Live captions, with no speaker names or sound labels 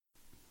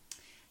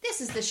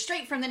This is the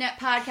Straight from the Net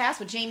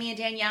podcast with Jamie and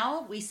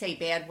Danielle. We say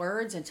bad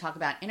words and talk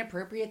about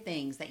inappropriate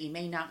things that you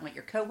may not want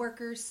your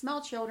coworkers,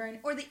 small children,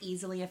 or the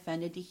easily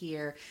offended to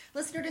hear.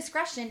 Listener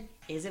discretion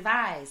is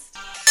advised.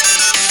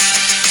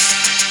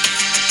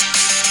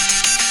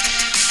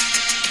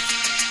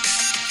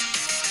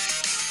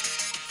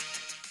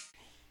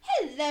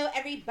 Hello,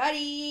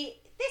 everybody.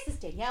 This is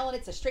Danielle, and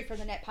it's a Straight from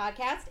the Net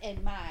podcast,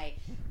 and my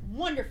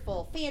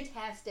wonderful,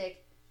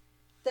 fantastic,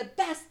 the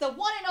best, the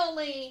one and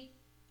only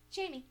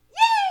Jamie. Yay!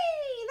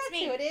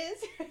 That's me. who it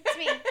is. It's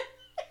me.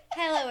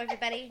 Hello,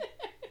 everybody.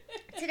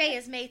 Today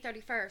is May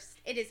 31st.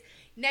 It is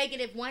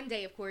 -1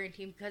 day of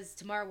quarantine because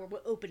tomorrow we're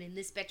opening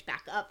this bitch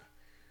back up.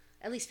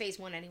 At least phase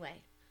 1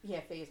 anyway. Yeah,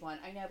 phase 1.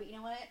 I know, but you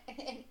know what?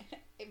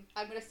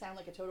 I'm going to sound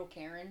like a total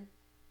Karen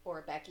or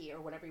a Becky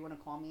or whatever you want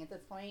to call me at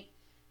this point.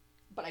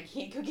 But I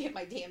can't go get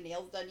my damn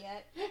nails done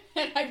yet.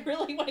 And I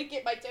really want to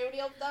get my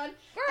toenails done.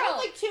 Girl. I have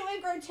like 2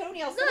 ingrown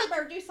toenails. Someone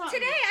better do something.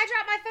 Today I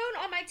dropped my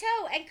phone on my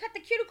toe and cut the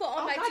cuticle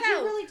on my God, toe.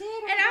 you really did.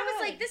 Oh and my I was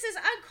God. like, this is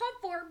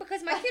uncomfortable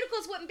because my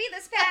cuticles wouldn't be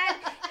this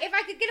bad if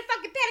I could get a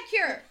fucking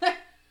pedicure.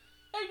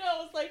 I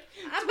know. It's like,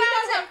 I'm do we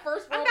not about have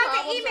first to world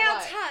problems or email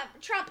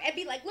what? Trump and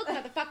be like, look,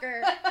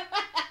 motherfucker,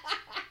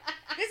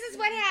 this is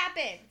what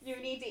happened. You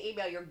need to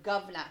email your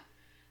governor.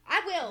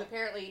 I will.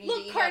 Apparently, you need Look,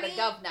 to email Cardi. the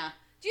governor.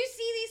 Do you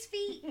see these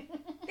feet?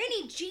 They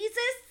need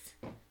Jesus.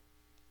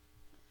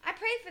 I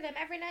pray for them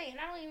every night, and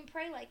I don't even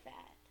pray like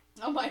that.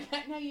 Oh my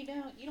God, no, you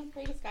don't. You don't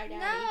pray to Sky Daddy.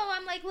 No,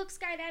 I'm like, look,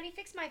 Sky Daddy,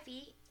 fix my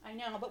feet. I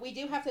know, but we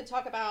do have to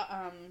talk about,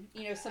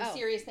 some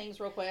serious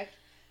things real quick.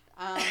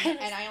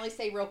 And I only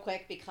say real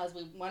quick because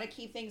we want to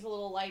keep things a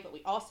little light, but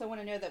we also want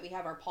to know that we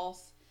have our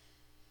pulse,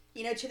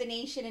 to the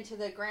nation and to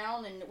the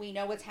ground, and we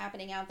know what's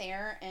happening out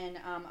there. And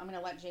I'm going to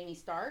let Jamie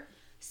start.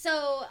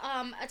 So,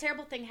 a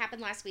terrible thing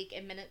happened last week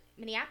in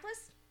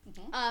Minneapolis.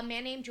 Mm-hmm. A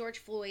man named George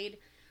Floyd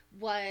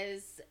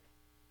was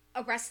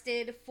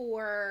arrested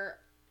for,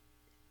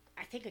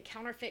 I think, a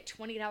counterfeit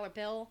 $20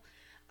 bill,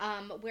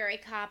 where a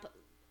cop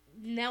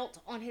knelt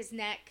on his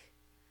neck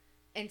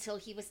until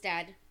he was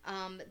dead.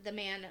 The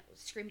man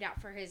screamed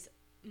out for his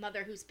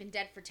mother, who's been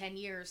dead for 10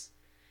 years.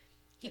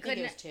 I think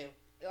it was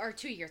 2. Or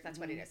 2 years, that's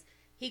what it is.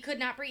 He could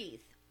not breathe.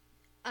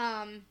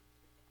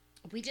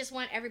 We just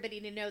want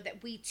everybody to know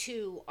that we,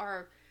 too,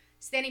 are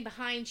standing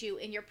behind you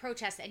in your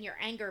protest and your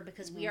anger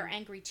because we are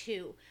angry,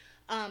 too.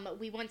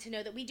 We want to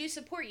know that we do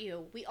support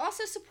you. We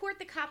also support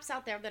the cops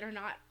out there that are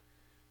not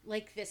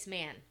like this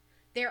man.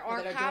 There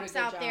are cops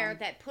out there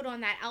that put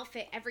on that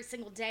outfit every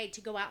single day to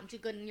go out and do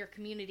good in your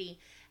community.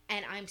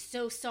 And I'm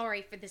so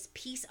sorry for this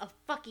piece of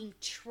fucking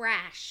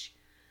trash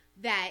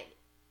that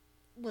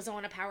was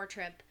on a power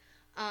trip.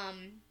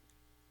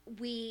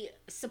 We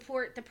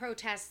support the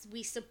protests.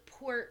 We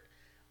support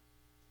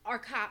our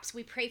cops.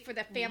 We pray for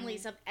the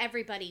families of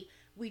everybody.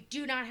 We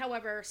do not,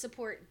 however,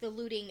 support the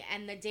looting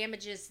and the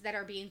damages that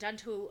are being done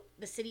to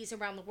the cities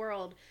around the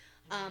world.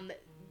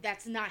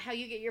 That's not how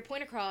you get your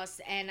point across,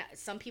 and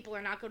some people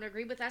are not going to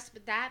agree with us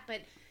with that,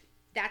 but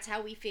that's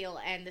how we feel,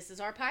 and this is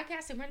our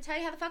podcast, and we're going to tell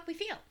you how the fuck we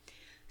feel.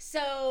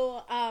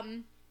 So,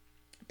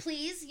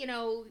 please,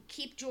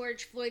 keep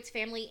George Floyd's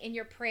family in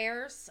your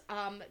prayers.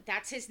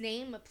 That's his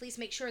name. Please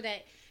make sure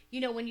that,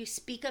 when you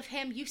speak of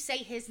him, you say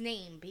his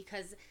name,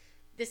 because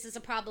this is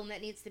a problem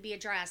that needs to be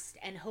addressed,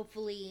 and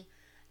hopefully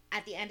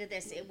at the end of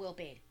this, it will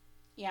be.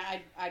 Yeah,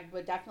 I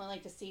would definitely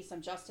like to see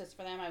some justice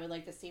for them. I would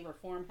like to see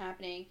reform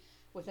happening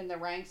within the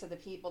ranks of the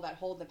people that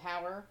hold the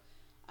power.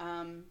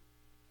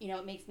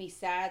 It makes me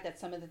sad that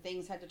some of the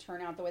things had to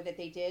turn out the way that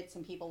they did.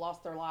 Some people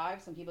lost their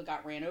lives. Some people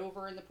got ran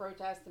over in the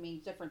protest. I mean,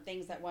 different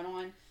things that went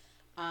on.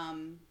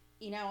 And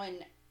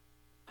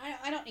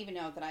I don't even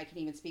know that I can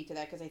even speak to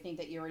that because I think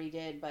that you already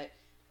did. But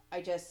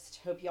I just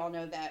hope y'all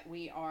know that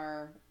we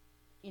are,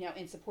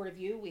 in support of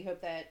you. We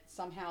hope that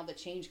somehow the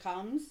change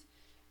comes.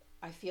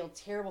 I feel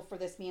terrible for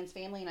this man's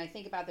family, and I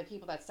think about the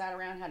people that sat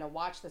around, had to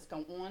watch this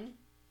go on,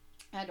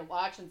 had to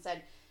watch and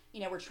said,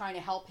 we're trying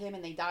to help him,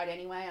 and they died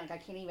anyway. Like, I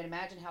can't even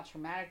imagine how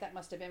traumatic that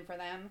must have been for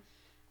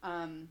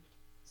them.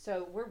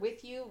 So we're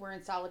with you. We're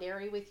in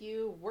solidarity with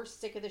you. We're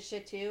sick of this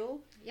shit, too.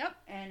 Yep.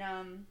 And,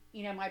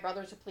 my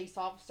brother's a police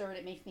officer, and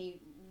it makes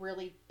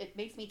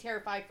me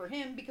terrified for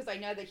him because I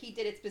know that he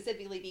did it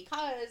specifically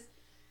because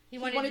he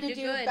wanted to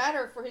do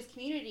better for his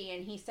community,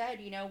 and he said,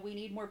 we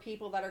need more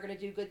people that are going to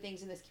do good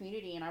things in this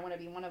community, and I want to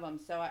be one of them.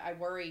 So I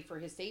worry for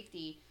his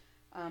safety,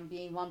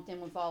 being lumped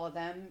in with all of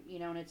them,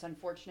 and it's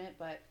unfortunate,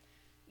 but,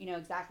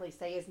 exactly,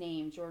 say his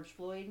name, George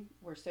Floyd.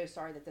 We're so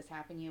sorry that this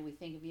happened to you. We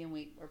think of you, and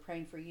we're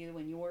praying for you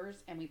and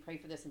yours, and we pray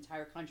for this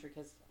entire country,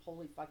 because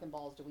holy fucking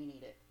balls do we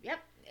need it. Yep,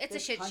 it's a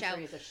shit show. This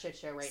country is a shit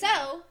show right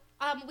now.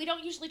 So, we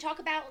don't usually talk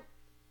about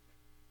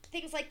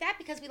things like that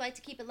because we like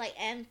to keep it light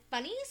and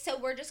funny, so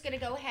we're just going to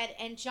go ahead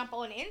and jump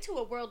on into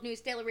a World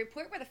News Daily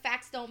Report where the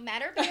facts don't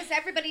matter because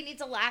everybody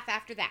needs a laugh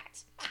after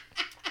that.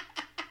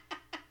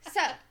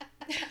 So,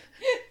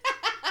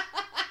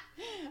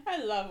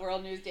 I love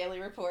World News Daily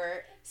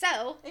Report.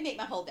 So, they make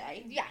my whole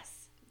day.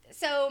 Yes.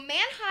 So, man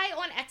high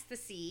on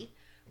ecstasy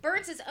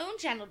burns his own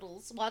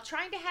genitals while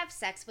trying to have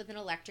sex with an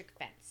electric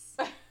fence.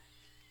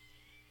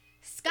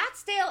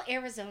 Scottsdale,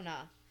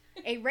 Arizona.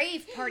 A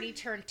rave party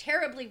turned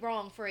terribly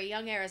wrong for a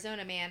young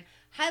Arizona man,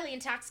 highly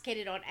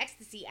intoxicated on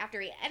ecstasy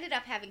after he ended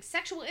up having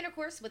sexual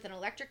intercourse with an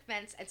electric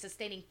fence and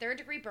sustaining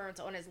third-degree burns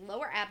on his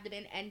lower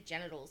abdomen and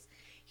genitals.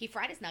 He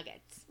fried his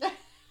nuggets.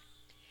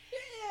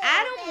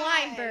 Adam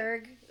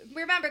Weinberg,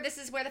 remember, this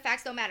is where the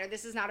facts don't matter.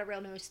 This is not a real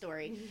news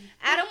story.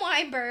 Adam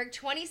Weinberg,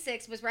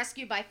 26, was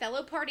rescued by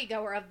fellow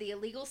partygoer of the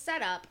illegally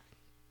set up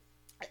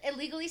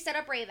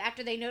rave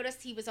after they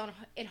noticed he was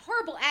in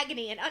horrible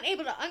agony and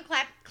unable to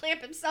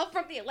clamp himself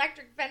from the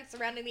electric fence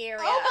surrounding the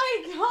area.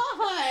 Oh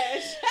my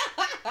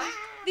gosh!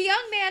 The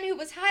young man, who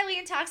was highly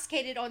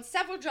intoxicated on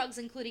several drugs,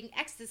 including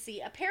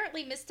ecstasy,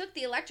 apparently mistook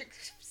the electric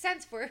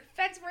fence for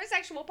a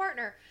sexual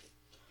partner.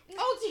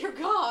 Oh dear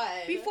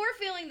God! Before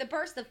feeling the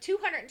burst of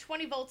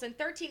 220 volts and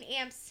 13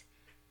 amps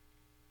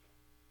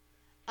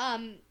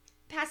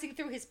passing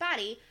through his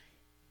body,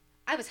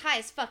 I was high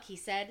as fuck, he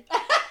said.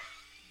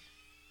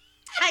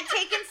 I'd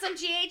taken some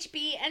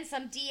GHB and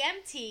some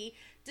DMT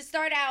to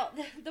start out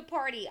the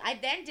party. I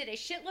then did a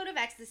shitload of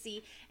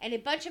ecstasy and a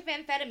bunch of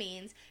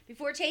amphetamines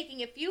before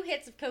taking a few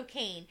hits of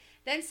cocaine.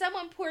 Then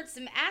someone poured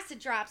some acid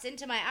drops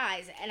into my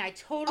eyes, and I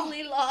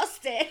totally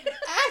lost it.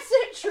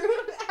 Acid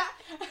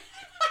drops.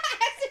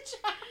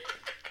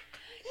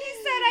 He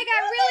said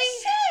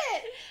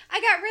I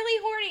got really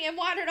horny and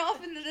wandered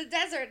off into the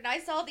desert, and I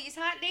saw these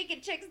hot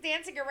naked chicks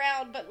dancing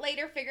around, but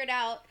later figured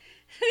out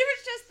it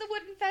was just the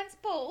wooden fence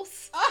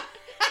poles.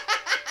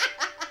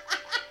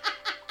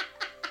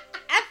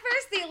 At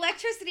first, the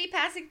electricity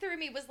passing through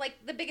me was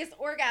like the biggest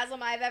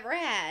orgasm I've ever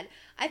had.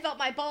 I felt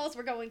my balls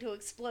were going to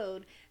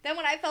explode. Then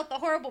when I felt the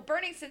horrible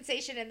burning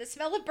sensation and the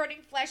smell of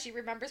burning flesh, he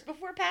remembers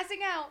before passing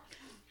out.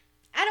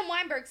 Adam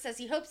Weinberg says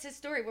he hopes his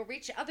story will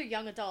reach other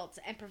young adults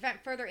and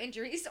prevent further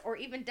injuries or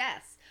even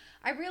deaths.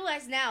 I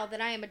realize now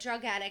that I am a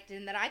drug addict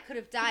and that I could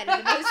have died in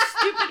the most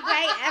stupid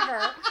way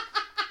ever.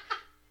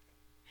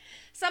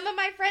 Some of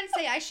my friends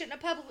say I shouldn't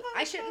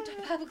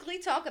publicly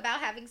talk about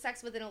having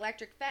sex with an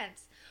electric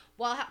fence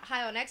while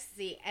high on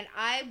ecstasy, and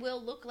I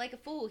will look like a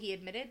fool, he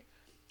admitted.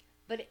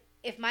 But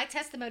if my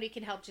testimony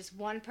can help just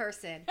one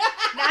person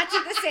not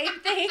do the same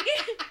thing,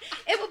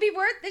 it will be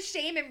worth the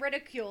shame and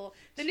ridicule.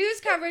 The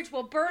news coverage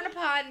will burn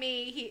upon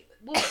me.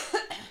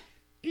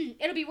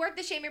 It'll be worth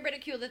the shame and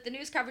ridicule that the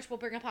news coverage will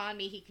bring upon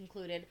me, he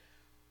concluded.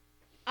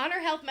 Honor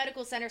Health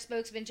Medical Center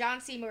spokesman John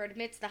Seymour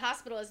admits the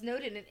hospital has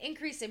noted an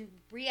increase in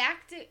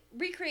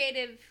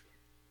recreative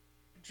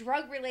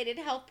drug-related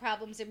health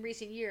problems in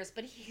recent years,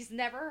 but he's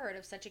never heard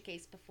of such a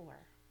case before.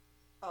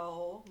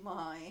 Oh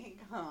my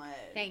God.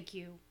 Thank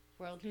you,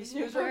 World News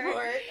Report.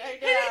 I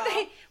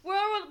know.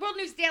 World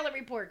News Daily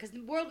Report, because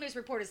World News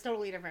Report is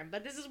totally different,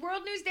 but this is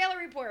World News Daily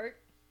Report,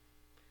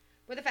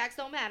 where the facts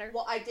don't matter.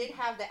 Well, I did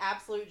have the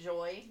absolute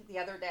joy the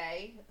other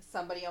day.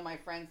 Somebody on my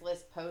friends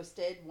list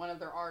posted one of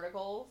their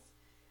articles.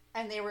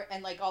 And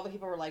all the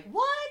people were like,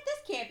 what?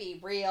 This can't be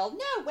real.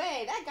 No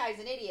way. That guy's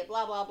an idiot.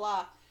 Blah, blah,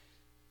 blah.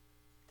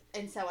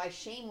 And so I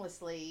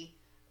shamelessly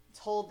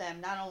told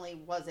them not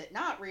only was it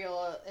not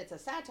real, it's a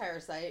satire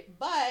site,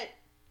 but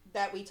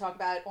that we talk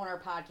about it on our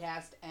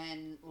podcast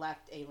and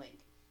left a link.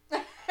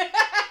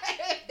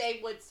 If they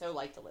would so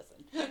like to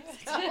listen.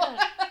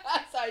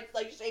 So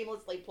I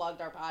shamelessly plugged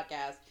our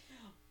podcast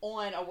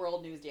on a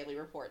World News Daily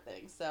Report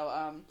thing.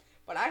 So,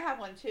 but I have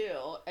one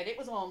too, and it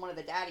was on one of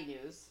the Daddy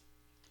News.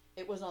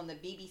 It was on the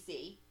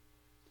BBC.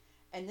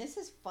 And this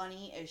is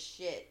funny as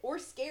shit. Or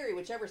scary,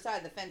 whichever side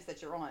of the fence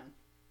that you're on.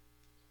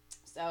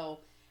 So,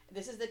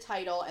 this is the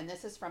title, and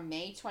this is from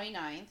May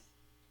 29th.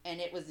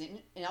 And it was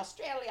in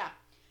Australia.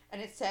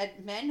 And it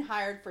said, men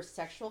hired for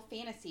sexual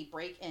fantasy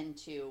break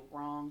into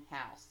wrong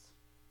house.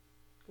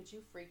 Could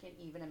you freaking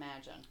even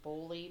imagine?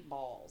 Holy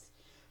balls.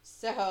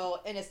 So,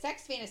 in a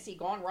sex fantasy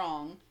gone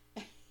wrong,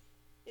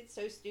 it's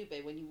so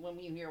stupid when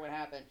you hear what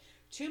happened.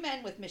 2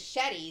 men with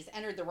machetes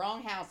entered the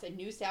wrong house in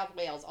New South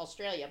Wales,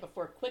 Australia,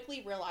 before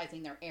quickly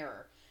realizing their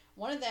error.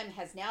 One of them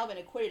has now been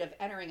acquitted of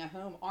entering a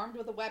home armed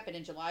with a weapon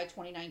in July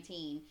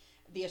 2019,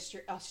 the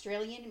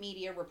Australian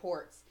media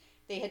reports.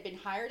 They had been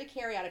hired to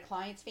carry out a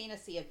client's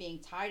fantasy of being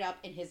tied up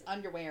in his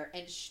underwear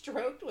and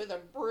stroked with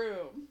a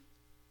broom.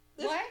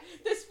 What?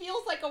 This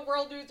feels like a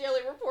World News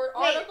Daily Report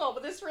article,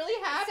 but this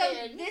really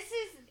happened. So this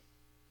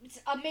is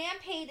a man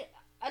paid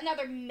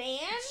another man?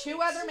 2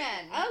 other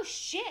men. Oh,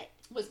 shit.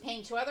 Was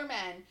paying 2 other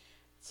men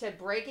to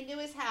break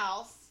into his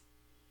house,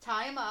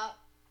 tie him up,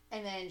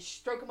 and then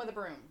stroke him with a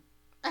broom.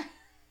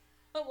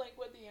 I'm like,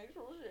 what the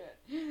actual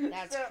shit?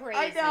 That's crazy.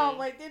 I know,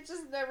 like, it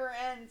just never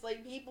ends.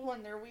 Like, people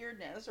and their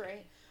weirdness,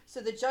 right?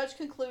 So the judge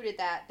concluded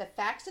that the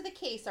facts of the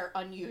case are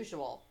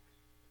unusual.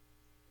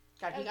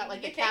 God, he got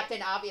like the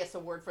Captain Obvious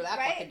award for that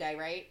fucking day,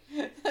 right?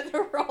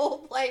 The role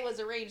play was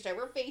arranged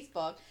over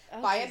Facebook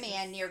by a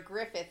man near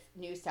Griffith,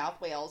 New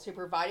South Wales, who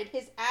provided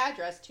his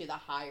address to the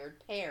hired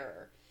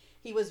pair.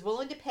 He was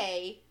willing to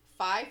pay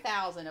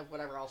 5,000 of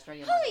whatever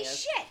Australian money is.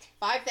 Holy shit!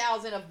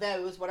 5,000 of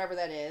those, whatever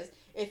that is,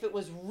 if it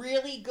was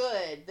really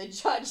good, the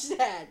judge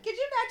said. Could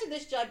you imagine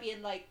this judge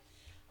being like,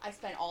 I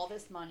spent all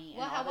this money and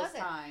Well, how all this was it?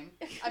 time.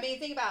 I mean,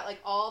 think about like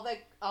all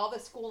the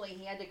schooling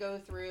he had to go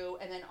through,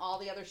 and then all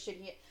the other shit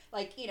he,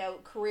 like, you know,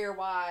 career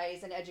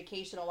wise and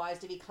educational wise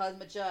to become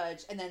a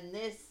judge, and then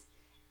this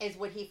is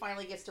what he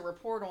finally gets to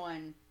report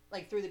on,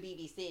 like through the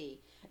BBC,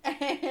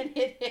 and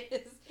it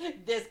is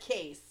this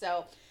case.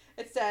 So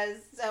it says,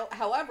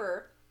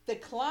 however, the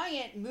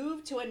client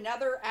moved to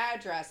another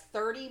address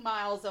 30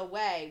 miles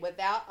away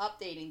without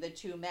updating the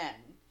two men.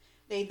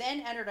 They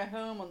then entered a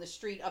home on the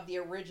street of the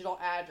original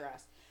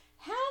address.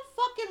 How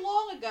fucking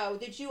long ago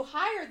did you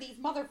hire these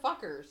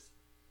motherfuckers?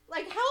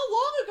 Like, how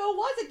long ago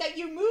was it that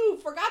you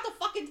moved, forgot to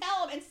fucking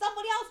tell them, and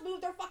somebody else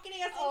moved their fucking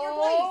ass in your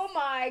place? Oh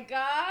my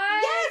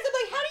god. Yes, I'm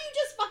like, how do you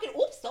just fucking,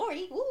 oops,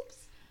 sorry, oops.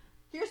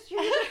 Here's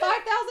your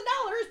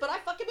 $5,000, but I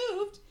fucking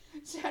moved.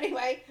 So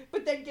anyway,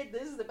 but then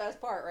this is the best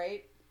part,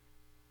 right?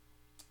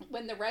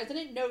 When the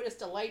resident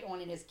noticed a light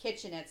on in his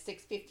kitchen at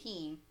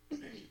 6:15,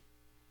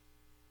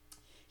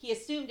 he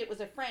assumed it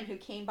was a friend who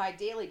came by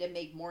daily to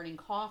make morning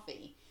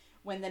coffee.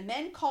 When the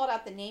men called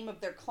out the name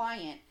of their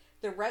client,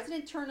 the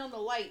resident turned on the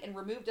light and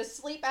removed a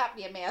sleep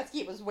apnea mask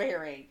he was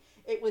wearing.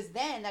 It was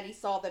then that he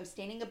saw them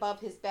standing above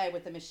his bed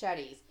with the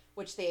machetes,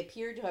 which they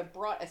appeared to have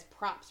brought as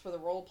props for the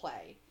role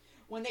play.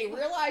 When they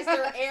realized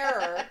their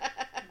error,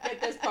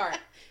 get this part,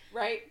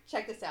 right?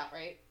 Check this out,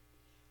 right?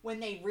 When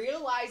they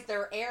realized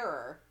their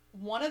error,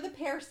 one of the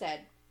pair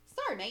said,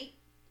 "Sorry, mate,"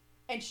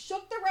 and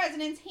shook the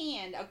resident's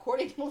hand,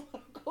 according to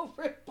local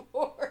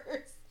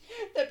reports.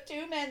 The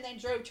two men then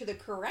drove to the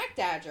correct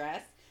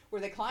address,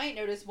 where the client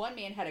noticed one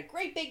man had a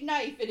great big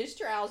knife in his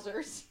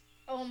trousers.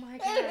 Oh my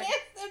And god.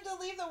 asked them to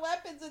leave the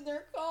weapons in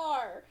their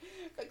car.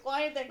 The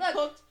client then Look,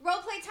 cooked.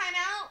 roleplay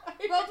timeout.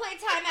 Roleplay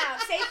timeout.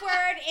 Safe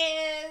word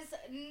is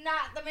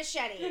not the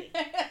machete.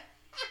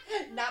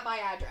 Not my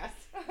address.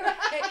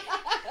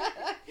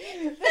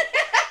 The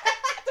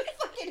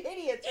fucking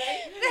idiots,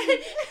 right?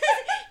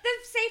 The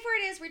safe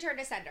word is return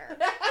to sender.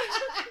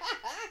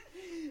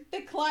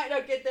 The client,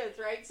 no, get this,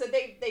 right? So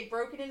they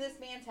broke into this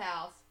man's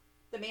house.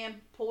 The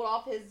man pulled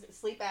off his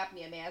sleep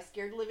apnea mask,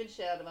 scared the living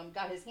shit out of him,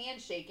 got his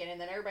hand shaking,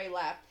 and then everybody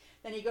left.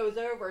 Then he goes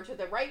over to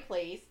the right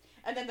place,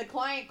 and then the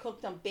client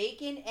cooked them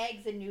bacon,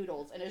 eggs, and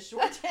noodles. And a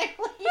short time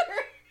later,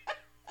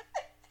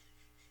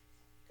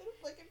 I'm gonna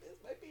fucking piss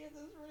my pants, I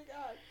swear to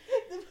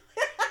God.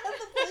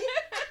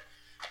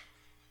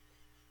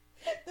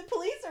 The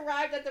police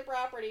arrived at the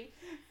property,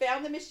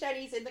 found the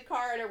machetes in the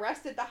car, and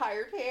arrested the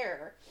hired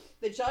pair.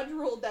 The judge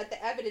ruled that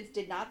the evidence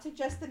did not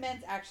suggest the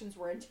men's actions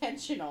were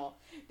intentional.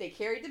 They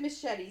carried the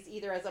machetes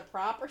either as a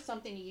prop or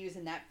something to use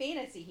in that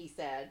fantasy, he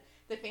said.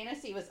 The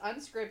fantasy was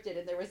unscripted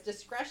and there was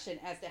discretion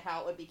as to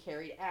how it would be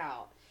carried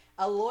out.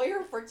 A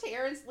lawyer for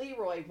Terrence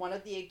Leroy, one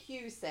of the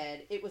accused,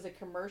 said it was a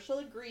commercial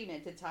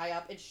agreement to tie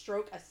up and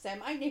stroke a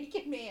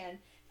semi-naked man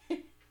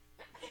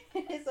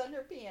in his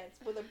underpants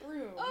with a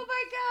broom. Oh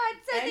my god.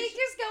 So And they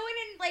just go in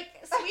and like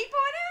sweep on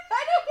him?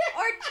 I don't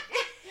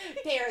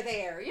Or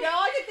there. You know,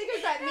 I didn't think it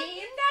was that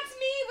mean. That's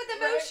me with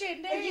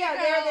emotion. There you Yeah,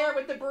 go. there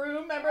with the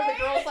broom. Remember Right.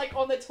 the girl's like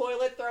on the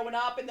toilet throwing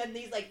up, and then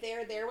these like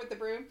there with the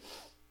broom.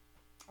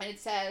 And it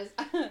says,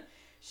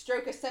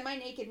 stroke a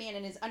semi-naked man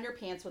in his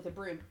underpants with a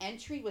broom.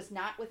 Entry was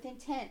not with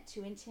intent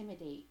to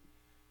intimidate.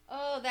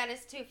 Oh, that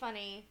is too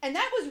funny. And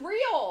that was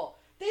real.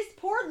 These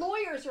poor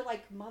lawyers are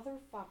like,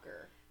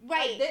 motherfucker.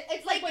 Right. Like,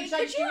 it's like when could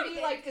Judge you- Judy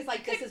is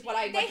like, this could- is what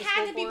I went They to had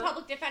school to be for.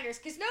 public defenders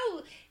because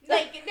no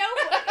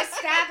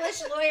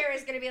established lawyer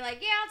is going to be like,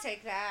 yeah, I'll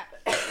take that.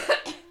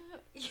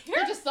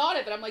 I just thought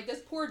it, but I'm like,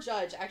 this poor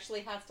judge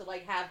actually has to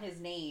like have his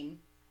name,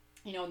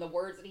 you know, and the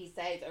words that he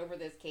says over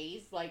this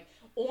case, like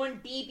on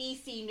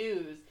BBC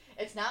News.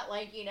 It's not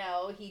like, you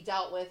know, he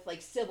dealt with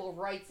like civil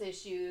rights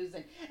issues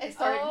and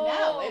started.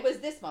 No, it was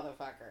this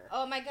motherfucker.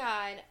 Oh my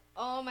god.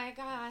 Oh my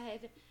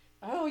god.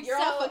 Oh, you're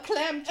So- off a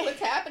Clem. What's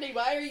happening?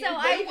 Why are you? So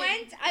I waving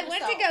went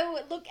to yourself? go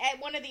look at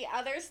one of the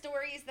other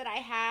stories that I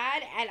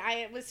had, and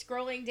I was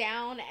scrolling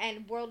down,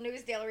 and World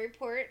News Daily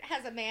Report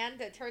has a man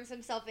that turns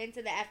himself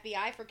into the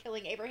FBI for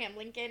killing Abraham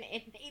Lincoln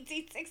in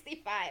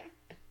 1865.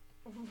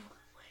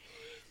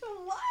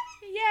 What?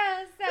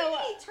 Yeah, so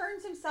He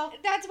turns himself.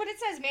 that's what it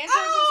says. Man turns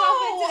himself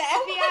into the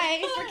Oh my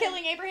FBI for God.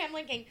 killing Abraham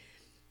Lincoln.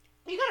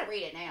 You gotta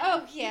read it now.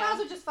 Oh, yeah. You might as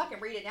well just fucking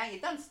read it now. You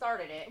done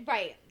started it.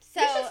 Right.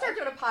 So We should start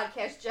doing a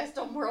podcast just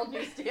on World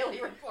News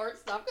Daily Report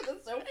stuff because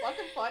it's so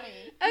fucking funny.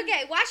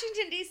 Okay,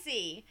 Washington,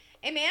 D.C.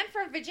 A man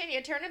from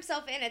Virginia turned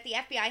himself in at the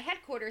FBI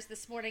headquarters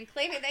this morning,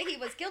 claiming that he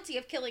was guilty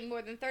of killing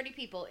more than 30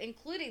 people,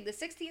 including the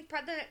 16th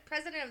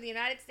president of the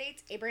United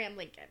States, Abraham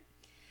Lincoln.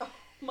 Oh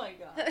my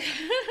god.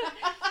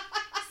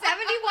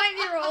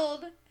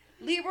 71-year-old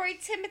Leroy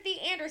Timothy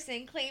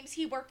Anderson claims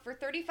he worked for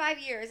 35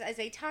 years as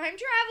a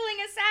time-traveling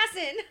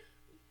assassin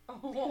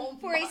Oh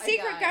for a my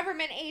secret God.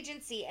 government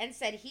agency and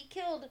said he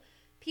killed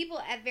people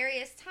at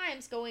various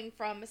times going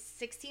from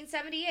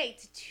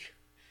 1678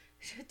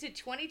 to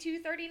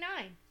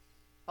 2239.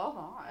 Oh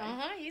my.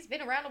 Uh-huh, he's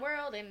been around the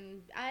world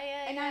and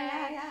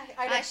I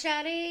I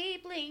shot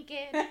Abe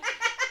Lincoln.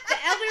 The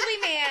elderly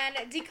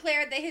man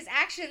declared that his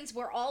actions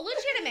were all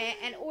legitimate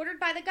and ordered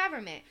by the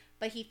government,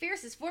 but he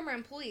fears his former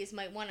employees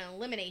might want to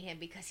eliminate him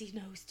because he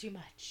knows too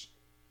much.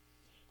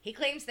 He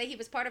claims that he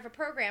was part of a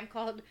program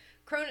called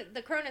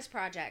the Cronus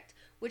Project,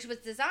 which was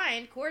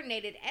designed,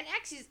 coordinated, and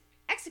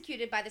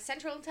executed by the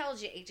Central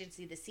Intelligence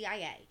Agency, the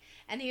CIA,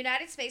 and the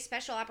United States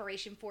Special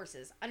Operations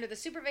Forces, under the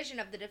supervision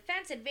of the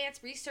Defense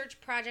Advanced Research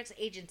Projects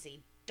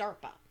Agency,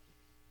 DARPA.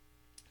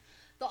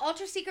 The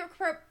ultra-secret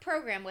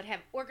program would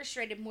have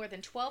orchestrated more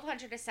than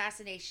 1,200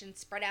 assassinations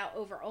spread out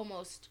over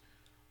almost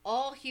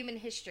all human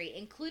history,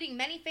 including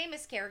many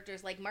famous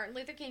characters like Martin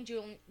Luther King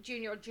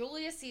Jr.,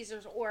 Julius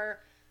Caesar, or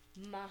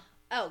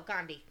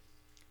Gandhi.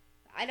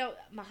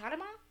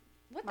 Mahatma?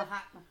 What the?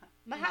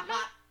 Mahatma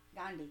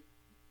Gandhi.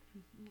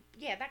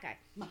 Yeah, that guy.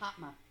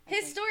 Mahatma.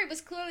 His story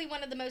was clearly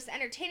one of the most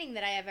entertaining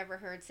that I have ever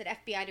heard, said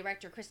FBI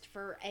Director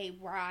Christopher A.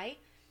 Rye.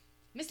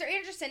 Mr.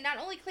 Anderson not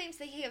only claims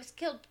that he has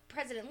killed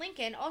President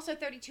Lincoln, also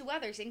 32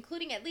 others,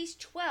 including at least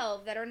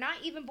 12 that are not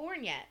even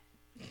born yet.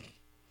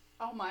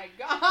 Oh my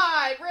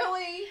God,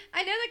 really?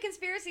 I know that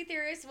conspiracy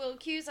theorists will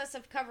accuse us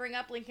of covering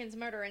up Lincoln's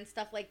murder and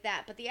stuff like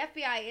that, but the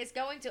FBI is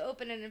going to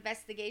open an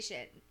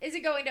investigation. Is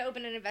it going to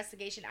open an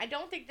investigation? I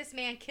don't think this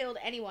man killed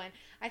anyone.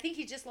 I think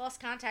he just lost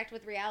contact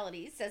with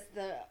reality, says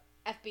the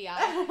FBI.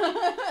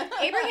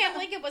 Abraham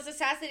Lincoln was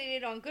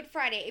assassinated on Good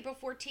Friday, April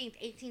 14th,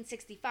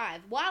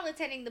 1865, while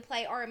attending the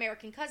play Our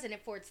American Cousin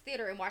at Ford's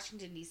Theater in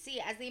Washington,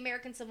 D.C., as the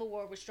American Civil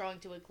War was drawing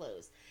to a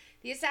close.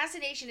 The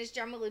assassination is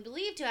generally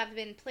believed to have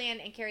been planned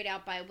and carried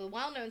out by the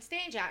well-known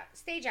stage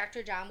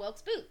actor John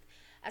Wilkes Booth,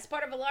 as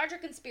part of a larger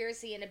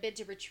conspiracy in a bid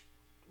to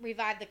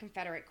revive the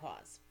Confederate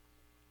cause.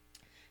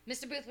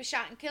 Mr. Booth was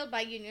shot and killed by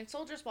Union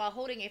soldiers while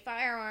holding a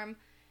firearm,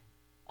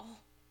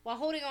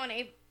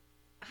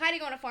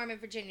 hiding on a farm in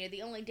Virginia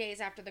the only days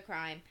after the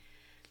crime.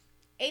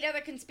 8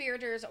 other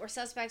conspirators or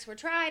suspects were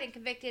tried and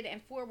convicted,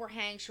 and 4 were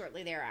hanged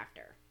shortly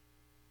thereafter.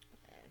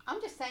 I'm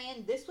just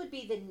saying, this would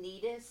be the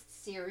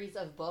neatest series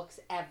of books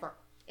ever.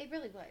 It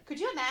really would. Could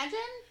you imagine?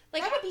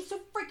 Like, that would be so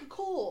freaking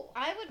cool.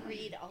 I would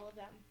read all of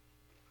them.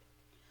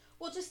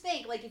 Well, just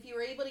think, like, if you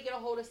were able to get a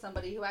hold of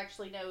somebody who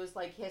actually knows,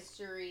 like,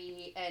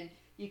 history, and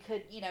you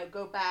could,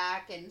 go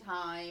back in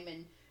time,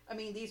 and, I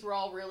mean, these were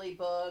all really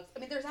books. I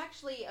mean, there's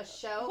actually a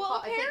show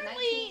called, I think,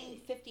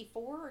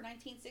 1954 or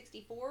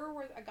 1964,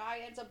 where a guy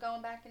ends up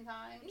going back in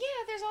time.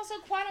 Yeah, there's also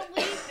Quantum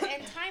Leap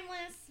and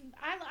Timeless.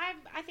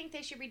 I think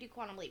they should redo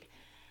Quantum Leap.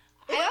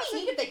 It would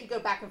be neat if they could go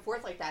back and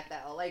forth like that,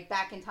 though. Like,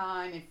 back in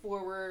time and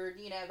forward.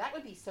 That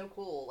would be so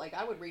cool. Like,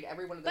 I would read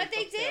every one of those books.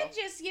 But they did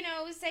just,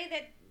 say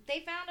that they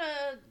found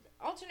a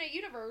alternate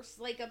universe,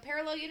 like a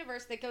parallel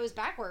universe that goes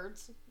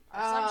backwards.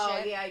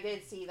 Oh, yeah, I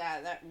did see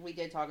that. We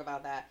did talk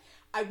about that.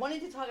 I wanted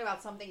to talk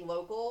about something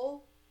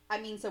local. I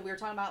mean, so we were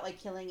talking about, like,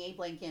 killing Abe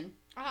Lincoln.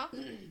 Uh-huh.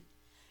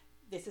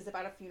 This is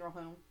about a funeral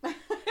home.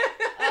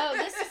 Oh,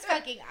 this is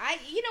fucking...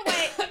 You know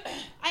what?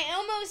 I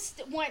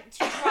almost want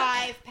to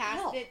drive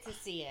past it to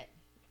see it.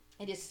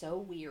 It is so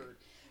weird.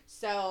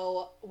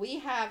 So, we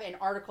have an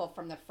article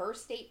from the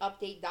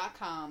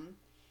firststateupdate.com,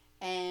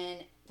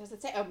 and does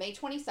it say... Oh, May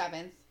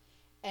 27th.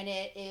 And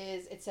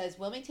it says,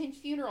 Wilmington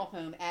Funeral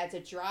Home adds a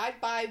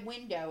drive-by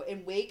window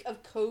in wake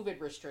of COVID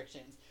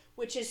restrictions,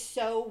 which is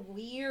so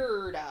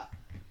weird.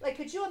 Like,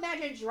 could you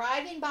imagine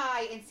driving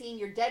by and seeing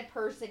your dead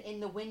person in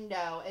the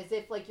window as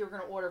if, like, you're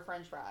going to order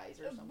french fries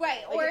or something?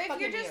 Right, like, or if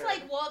you're just,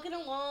 weird. like, walking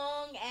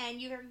along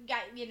and you're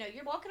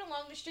walking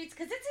along the streets,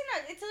 because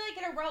it's like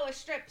in a row of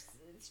strips.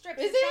 Is it's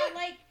it? not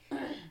like,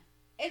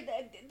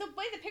 the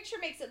way the picture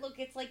makes it look,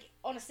 it's like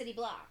on a city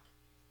block.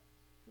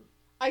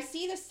 I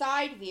see the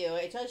side view.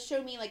 It does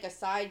show me, like, a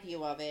side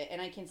view of it,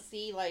 and I can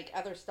see, like,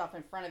 other stuff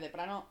in front of it,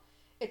 but I don't...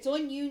 It's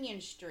on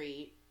Union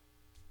Street.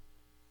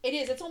 It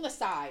is. It's on the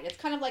side. It's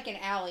kind of like an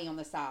alley on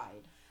the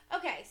side.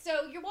 Okay,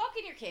 so you're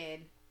walking your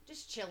kid,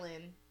 just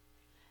chilling.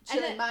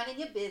 Minding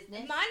your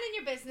business. Minding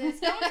your business.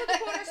 Going to the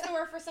corner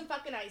store for some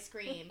fucking ice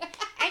cream.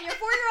 And your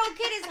 4-year-old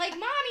kid is like,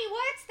 Mommy,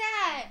 what's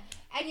that?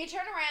 And you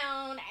turn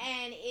around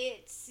and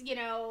it's,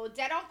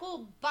 dead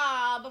Uncle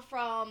Bob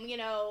from,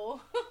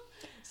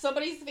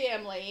 somebody's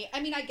family.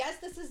 I mean, I guess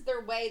this is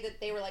their way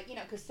that they were like,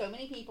 because so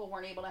many people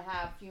weren't able to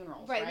have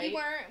funerals, right? We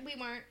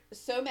weren't.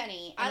 So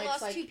many. I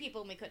lost 2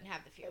 people and we couldn't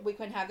have the funeral. We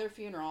couldn't have their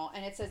funeral.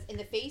 And it says, in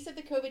the face of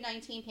the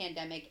COVID-19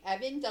 pandemic,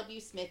 Evan W.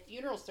 Smith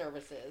Funeral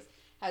Services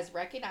has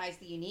recognized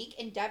the unique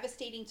and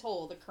devastating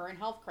toll the current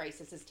health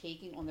crisis is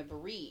taking on the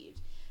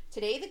bereaved.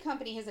 Today, the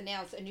company has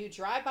announced a new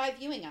drive-by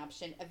viewing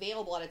option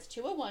available at its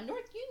 201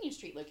 North Union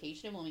Street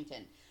location in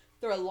Wilmington.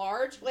 Through a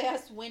large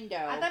glass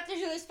window. I thought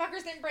those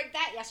fuckers didn't break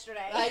that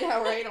yesterday. I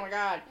know, right? Oh my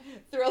God.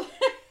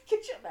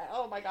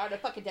 Oh my God, a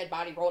fucking dead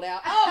body rolled out.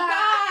 Oh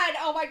God!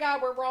 Oh my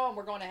God, we're wrong.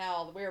 We're going to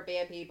hell. We're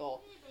bad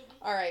people.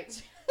 All right.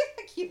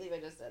 I can't believe I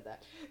just said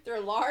that. Through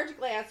a large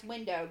glass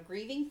window,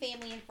 grieving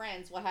family and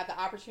friends will have the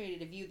opportunity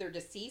to view their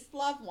deceased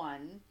loved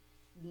one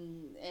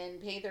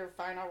and pay their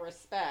final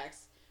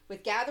respects.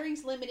 With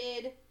gatherings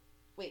limited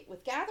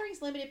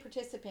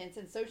participants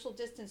and social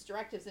distance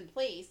directives in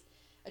place,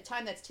 a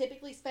time that's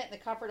typically spent in the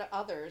comfort of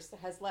others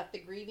has left the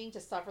grieving to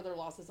suffer their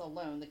losses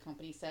alone, the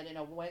company said in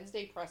a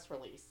Wednesday press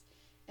release.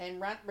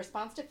 in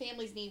response to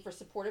families' need for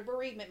supportive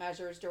bereavement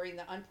measures during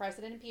the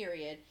unprecedented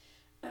period,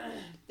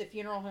 the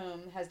funeral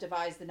home has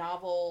devised the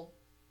novel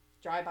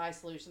drive-by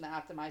solution that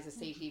optimizes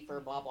safety for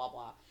blah, blah,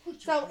 blah.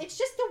 So it's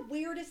just the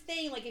weirdest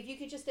thing. Like, if you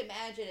could just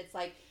imagine, it's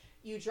like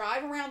you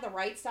drive around the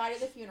right side of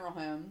the funeral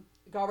home,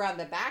 go around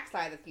the back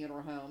side of the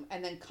funeral home,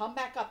 and then come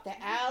back up the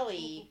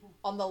alley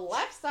on the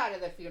left side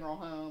of the funeral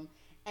home.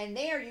 And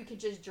there you could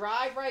just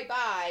drive right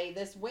by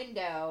this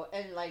window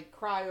and, like,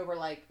 cry over,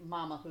 like,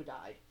 mama who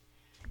died.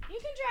 You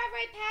can drive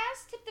right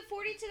past, tip the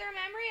 40 to their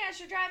memory as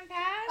you're driving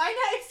past. I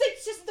know,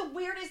 it's just the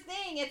weirdest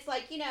thing. It's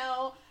like, you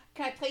know,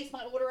 can I place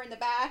my order in the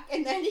back?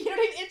 And then, you know what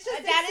I mean? It's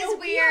just, that it's is so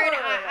weird.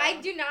 weird. I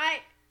do not,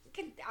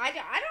 I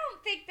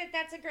don't think that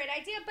that's a great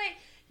idea, but,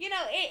 you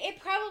know, it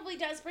probably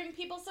does bring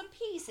people some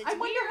peace. It's I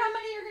wonder weird. how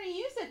many are going to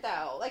use it,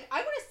 though. Like,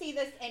 I want to see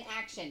this in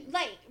action.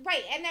 Like,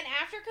 right, and then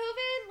after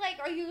COVID, like,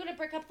 are you going to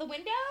brick up the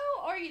window,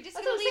 or are you just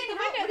That's going what to I'm leave saying.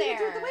 the window What do you there?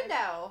 do with the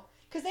window?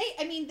 Because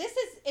this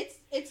is,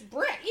 it's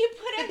brick. You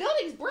put The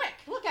building's brick.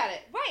 Look at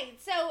it. Right,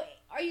 so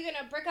are you going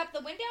to brick up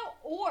the window,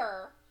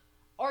 or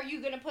are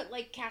you going to put,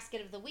 like,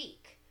 casket of the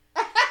week?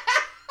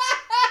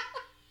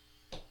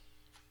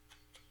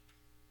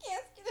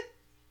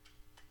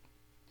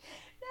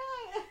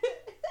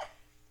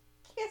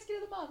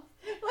 Casket of the month.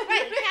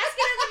 Right,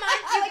 casket of the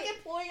month.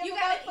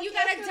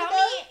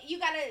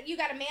 You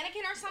got a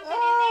mannequin or something in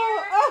there,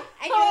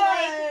 and you're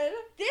like,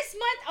 this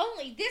month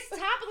only, this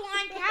top of the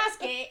line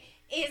casket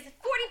is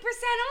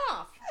 40%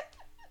 off.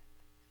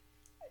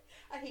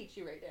 I hate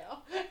you right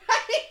now. I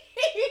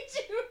hate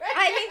you right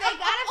now. I mean, they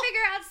gotta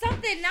figure out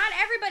something. Not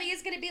everybody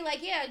is gonna be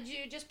like, yeah,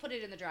 you just put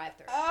it in the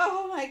drive-thru.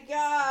 Oh my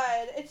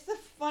god, it's the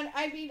fun.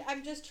 I mean,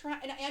 I'm just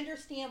trying, and I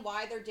understand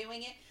why they're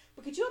doing it.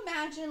 But could you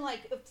imagine,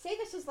 like, if, say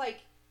this was like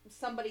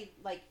somebody,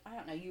 like, I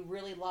don't know, you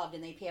really loved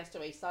and they passed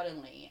away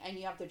suddenly, and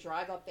you have to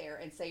drive up there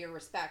and say your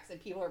respects,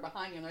 and people are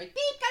behind you and they're like,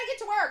 beep, gotta get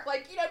to work,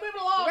 like, you know, move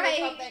it along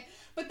Right. or something.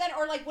 But then,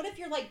 or like, what if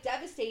you're like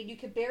devastated, you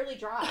could barely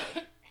drive?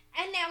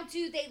 And now,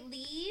 do they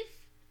leave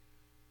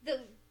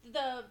the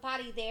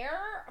body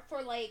there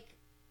for like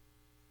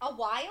a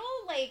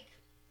while? Like,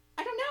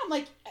 I don't know. I'm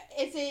like,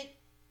 is it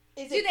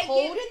they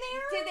cold give, in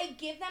there? Do they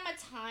give them a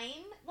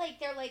time? Like,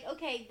 they're like,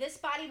 okay, this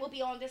body will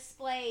be on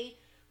display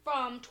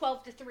from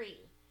 12 to 3.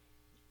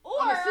 Or,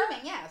 I'm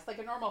assuming, yes, like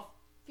a normal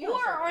funeral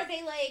or service. are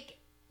they like,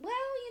 well,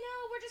 you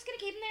know, we're just going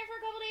to keep them there for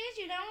a couple days,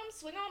 you know,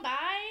 swing on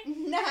by.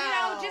 No. You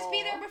know, just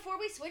be there before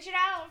we switch it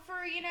out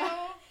for, you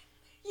know.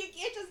 You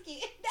can't just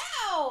keep...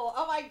 No!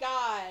 Oh my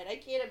god.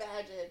 I can't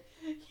imagine.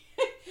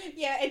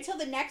 Yeah, until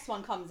the next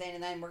one comes in,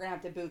 and then we're going to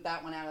have to boot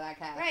that one out of that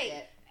casket.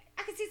 Right.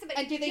 I can see somebody,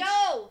 And do they...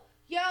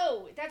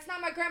 Yo, that's not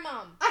my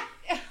grandmom.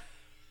 Can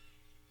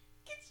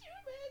you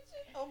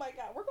imagine? Oh my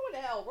god, we're going to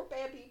hell. We're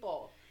bad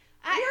people.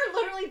 We are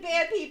literally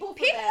bad people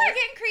for People this. are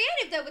getting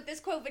creative, though, with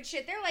this COVID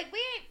shit. They're like, we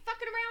ain't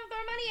fucking around with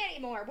our money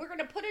anymore. We're going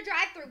to put a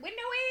drive-through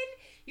window in.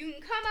 You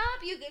can come up.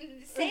 You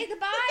can say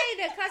goodbye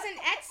to Cousin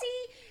Etsy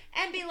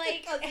and be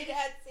like... Cousin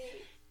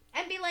Etsy.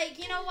 And be like,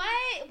 you know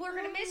what? We're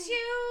going to miss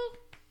you.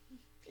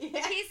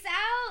 Yeah. Peace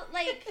out.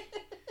 Like...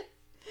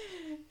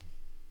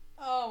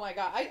 Oh my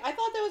god, I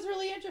thought that was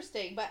really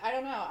interesting, but I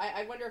don't know.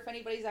 I wonder if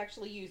anybody's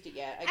actually used it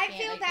yet. I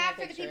feel bad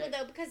for the people,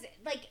 though, because,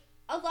 like,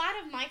 a lot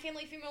of my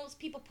family funerals,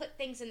 people put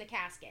things in the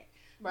casket.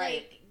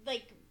 Right.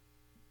 Like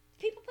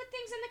people put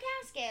things in the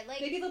casket.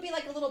 Like, maybe there'll be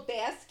like a little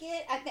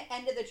basket at the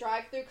end of the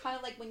drive-thru, kind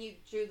of like when you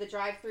do the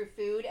drive-thru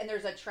food, and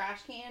there's a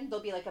trash can.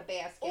 There'll be like a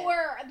basket,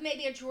 or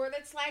maybe a drawer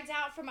that slides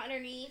out from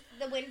underneath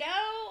the window,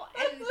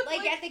 and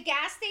like at the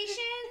gas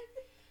station,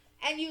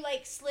 and you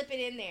like slip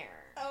it in there.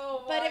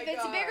 Oh my my But if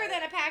it's God. bigger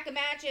than a pack of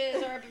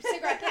matches or a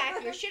cigarette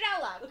pack, you're shit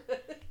out of luck.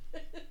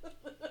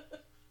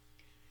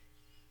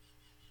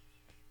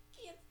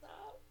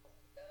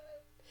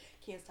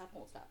 Can't stop,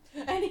 won't stop.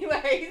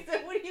 Anyway, so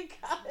what do you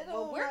got?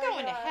 Well, we're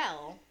going to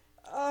hell.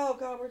 Oh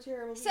God, we're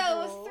terrible. So,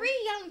 people. 3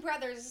 young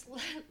brothers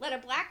let a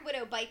black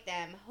widow bite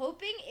them,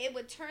 hoping it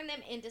would turn them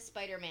into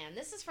Spider-Man.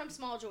 This is from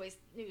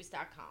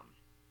smalljoysnews.com.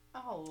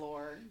 Oh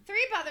Lord. 3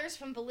 brothers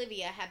from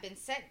Bolivia have been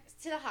sent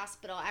to the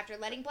hospital after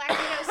letting black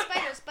widow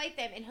spiders bite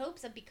them in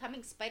hopes of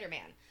becoming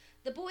Spider-Man.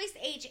 The boys,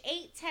 age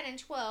 8, 10, and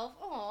 12,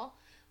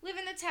 live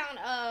in the town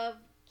of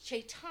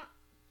Chayanta,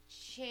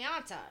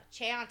 Chayanta,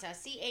 Chayanta,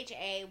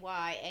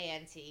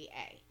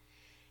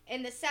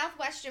 in the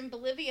southwestern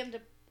Bolivian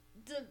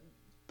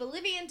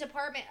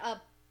department of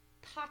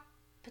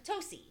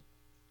Potosi.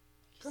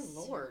 Good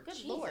Lord. Good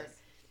Jesus. Lord.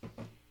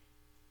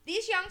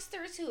 These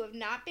youngsters who have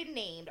not been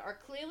named are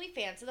clearly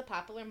fans of the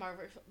popular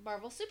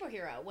Marvel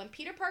superhero when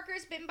Peter Parker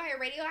is bitten by a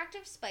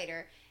radioactive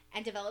spider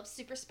and develops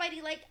super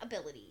Spidey-like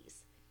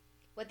abilities.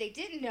 What they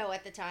didn't know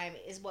at the time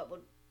is what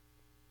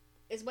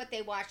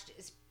they watched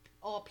is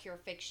all pure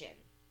fiction.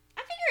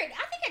 I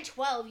think at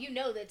 12 you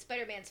know that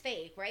Spider-Man's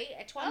fake, right?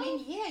 At 12? I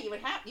mean, yeah, you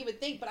would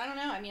think, but I don't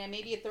know. I mean,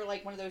 maybe if they're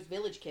like one of those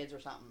village kids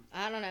or something.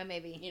 I don't know,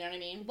 maybe. You know what I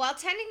mean? While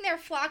tending their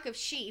flock of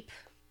sheep,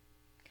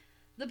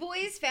 the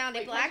boys found a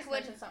Wait, black can I just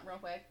widow. mention something real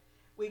quick?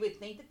 we would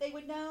think that they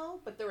would know,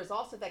 but there was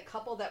also that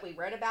couple that we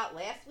read about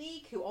last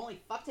week who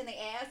only fucked in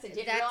the ass and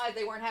didn't realize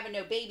they weren't having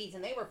no babies,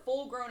 and they were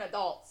full-grown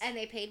adults. And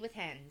they paid with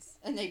hens.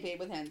 And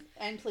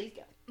please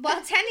go.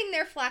 While tending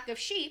their flock of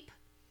sheep,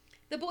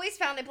 the boys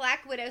found a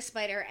black widow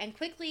spider and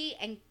quickly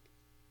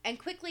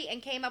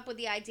came up with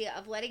the idea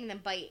of letting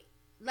it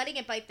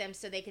bite them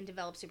so they can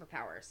develop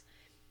superpowers.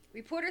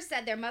 Reporters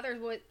said their mother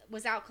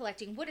was out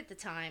collecting wood at the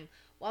time,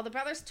 while the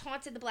brothers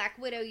taunted the Black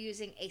Widow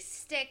using a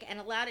stick and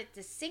allowed it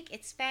to sink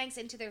its fangs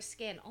into their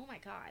skin. Oh my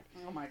god.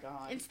 Oh my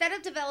god. Instead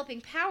of developing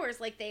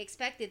powers like they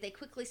expected, they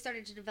quickly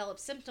started to develop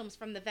symptoms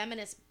from the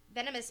venomous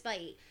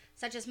bite,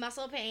 such as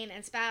muscle pain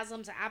and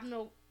spasms,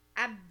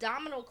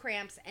 abdominal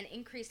cramps, and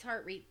increased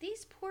heart rate.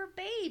 These poor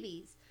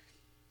babies.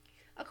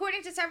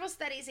 According to several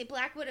studies, a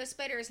black widow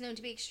spider is known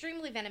to be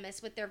extremely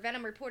venomous, with their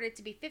venom reported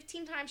to be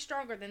 15 times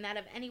stronger than that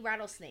of any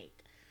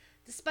rattlesnake.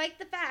 Despite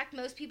the fact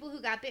most people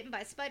who got bitten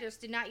by spiders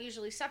do not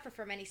usually suffer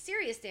from any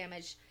serious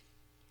damage,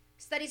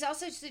 studies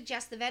also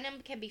suggest the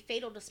venom can be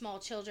fatal to small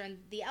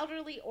children, the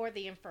elderly, or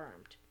the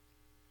infirmed.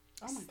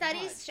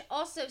 Studies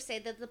also say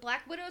that the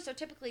black widows are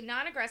typically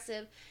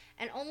non-aggressive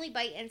and only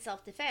bite in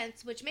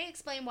self-defense, which may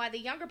explain why the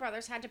younger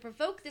brothers had to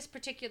provoke this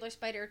particular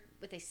spider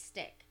with a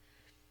stick.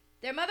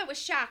 Their mother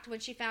was shocked when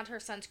she found her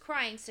sons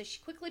crying, so she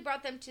quickly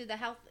brought them to the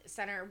health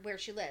center where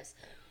she lives,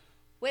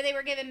 where they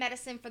were given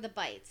medicine for the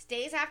bites.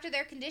 Days after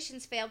their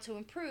conditions failed to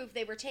improve,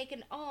 they were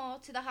taken all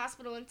to the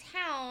hospital in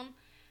town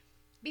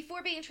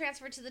before being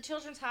transferred to the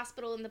Children's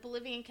Hospital in the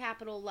Bolivian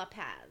capital, La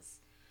Paz.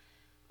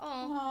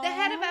 The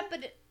head of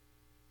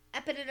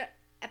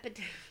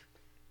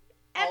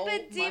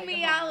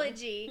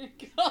epidemiology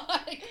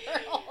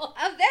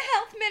of the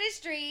health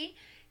ministry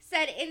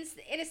said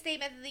in a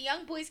statement that the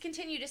young boys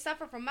continued to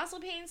suffer from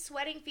muscle pain,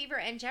 sweating, fever,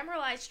 and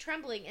generalized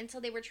trembling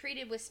until they were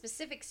treated with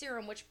specific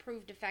serum which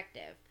proved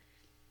effective.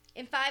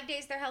 In 5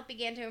 days, their health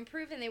began to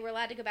improve and they were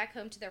allowed to go back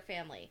home to their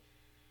family.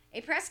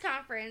 A press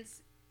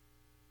conference,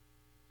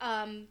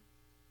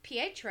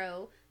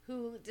 Pietro,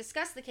 who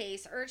discussed the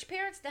case, urged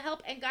parents to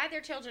help and guide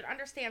their children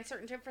understand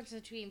certain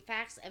differences between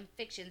facts and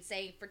fiction,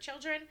 saying, for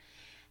children,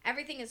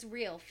 everything is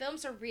real.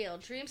 Films are real.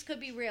 Dreams could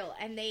be real.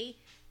 And they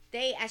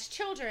as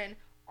children,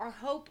 are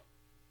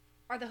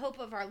the hope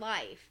of our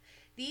life.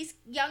 These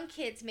young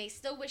kids may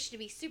still wish to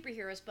be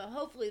superheroes, but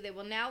hopefully they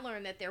will now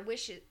learn that their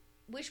wish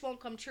won't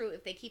come true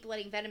if they keep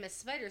letting venomous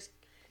spiders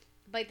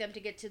bite them to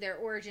get to their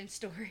origin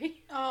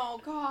story.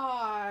 Oh,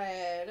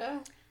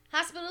 God.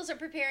 Hospitals are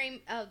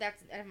preparing... Oh,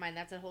 never mind.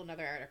 That's a whole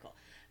nother article.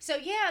 So,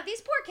 yeah,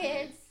 these poor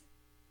kids,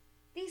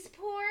 these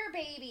poor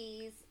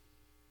babies,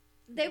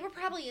 they were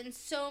probably in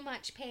so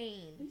much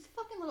pain. These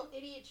fucking little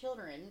idiot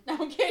children. No,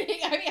 I'm kidding.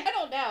 I mean, I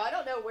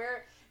don't know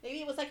where... Maybe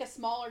it was like a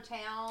smaller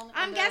town.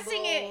 I'm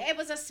guessing it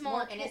was a small...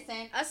 More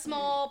innocent. A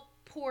small,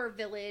 poor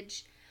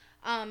village.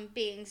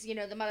 Beings,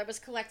 the mother was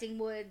collecting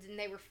wood and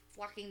they were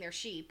flocking their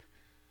sheep.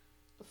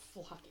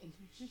 Flocking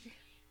their sheep.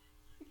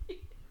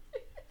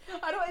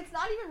 It's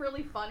not even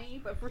really funny,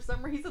 but for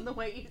some reason the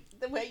way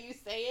you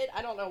say it,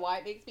 I don't know why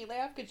it makes me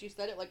laugh, because you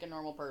said it like a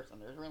normal person.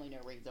 There's really no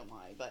reason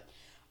why, but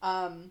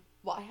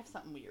well, I have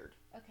something weird.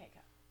 Okay,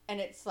 go. And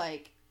it's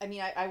like, I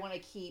mean, I want to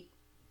keep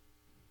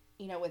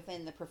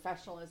within the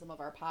professionalism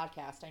of our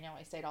podcast. I know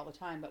I say it all the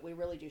time, but we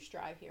really do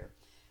strive here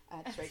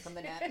at Straight from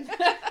the Net.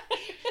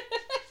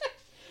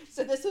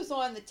 So this was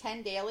on the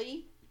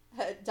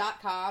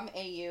 10daily.com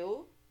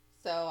AU.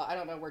 So I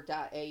don't know where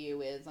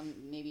 .au is.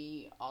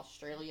 Maybe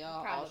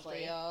Australia,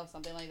 Probably. Austria,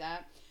 something like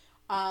that.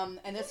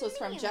 And this was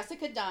from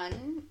Jessica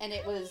Dunn, and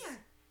it was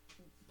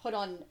put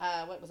on,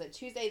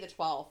 Tuesday the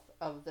 12th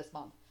of this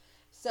month.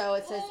 So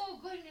it says... Oh,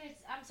 goodness.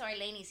 I'm sorry,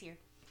 Lainey's here.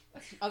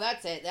 Oh,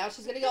 that's it. Now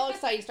she's going to get all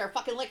excited and start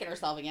fucking licking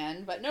herself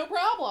again. But no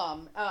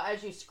problem.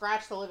 As you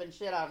scratch the living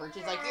shit out of her.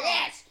 She's like,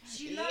 yes!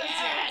 She loves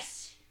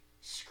yes!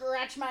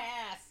 Scratch my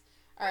ass.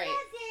 All right.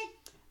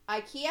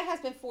 IKEA has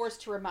been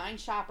forced to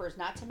remind shoppers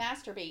not to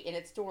masturbate in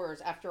its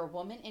stores after a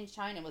woman in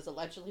China was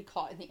allegedly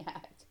caught in the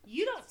act.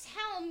 You don't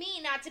tell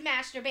me not to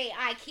masturbate,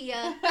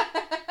 IKEA.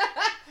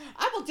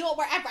 I will do it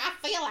wherever I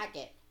feel like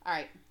it. All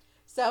right.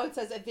 So it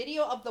says a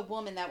video of the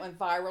woman that went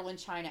viral in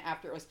China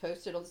after it was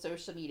posted on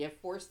social media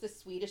forced the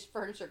Swedish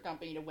furniture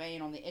company to weigh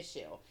in on the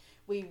issue.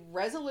 We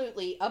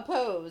resolutely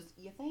oppose.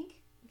 You think?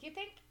 You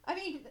think? I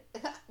mean,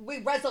 we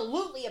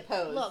resolutely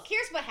oppose. Look,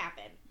 here's what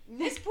happened.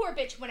 This poor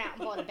bitch went out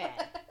and bought a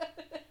bed.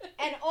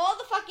 And all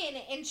the fucking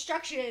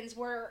instructions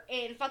were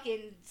in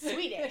fucking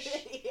Swedish.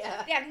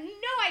 Yeah. They have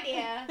no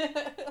idea.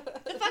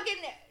 The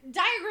fucking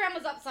diagram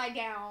was upside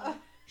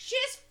down.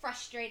 She's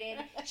frustrated.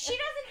 She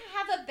doesn't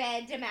have a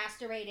bed to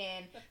masturbate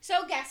in.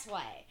 So guess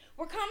what?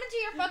 We're coming to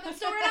your fucking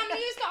store and I'm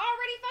going to use the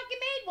already fucking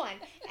made one.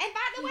 And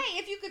by the way,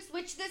 if you could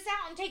switch this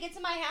out and take it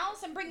to my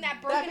house and bring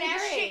that broken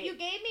ass shit you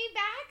gave me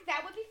back,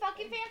 that would be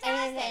fucking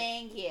fantastic.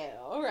 Thank you.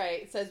 All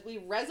right. It says we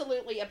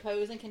resolutely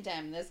oppose and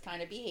condemn this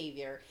kind of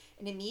behavior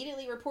and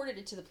immediately reported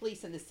it to the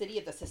police in the city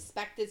of the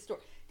suspected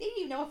store. They didn't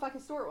even know what fucking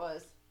store it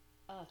was.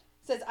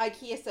 Says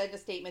IKEA said in a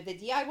statement, the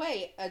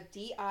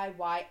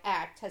DIY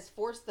Act has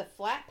forced the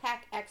flat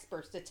pack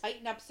experts to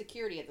tighten up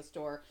security at the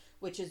store,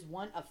 which is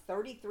one of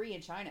 33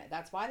 in China.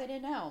 That's why they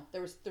didn't know.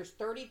 There's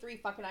 33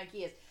 fucking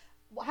IKEAs.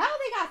 How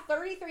they got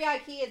 33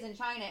 IKEAs in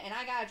China and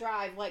I gotta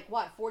drive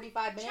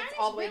 45 minutes China's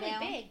all the way really down?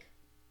 big.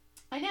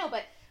 I know,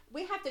 but I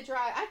have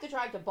to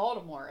drive to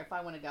Baltimore if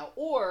I want to go,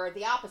 or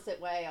the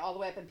opposite way, all the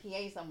way up in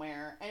PA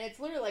somewhere, and it's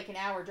literally like an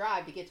hour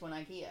drive to get to an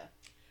IKEA.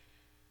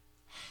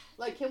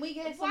 Like, can we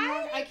get some more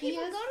IKEAs? Why do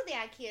people go to the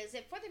IKEA? Is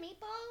it for the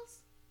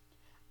meatballs?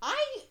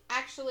 I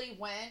actually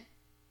went.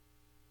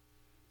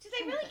 Do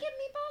they really give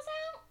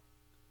meatballs out?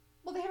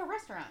 Well, they have a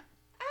restaurant.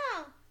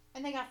 Oh.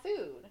 And they got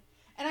food.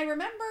 And I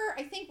remember,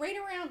 I think right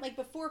around,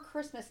 before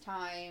Christmas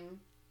time,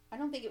 I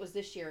don't think it was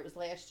this year, it was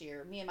last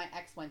year, me and my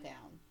ex went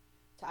down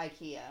to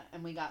IKEA,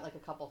 and we got, a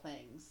couple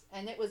things.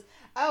 And it was,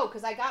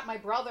 because I got my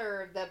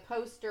brother the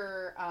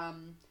poster,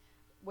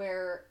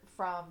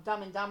 from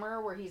Dumb and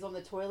Dumber, where he's on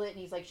the toilet, and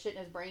he's, shitting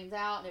his brains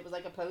out, and it was,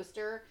 a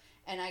poster,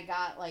 and I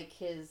got,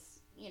 his,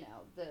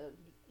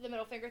 the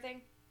middle finger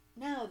thing?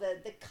 No,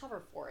 the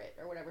cover for it,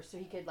 or whatever, so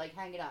he could,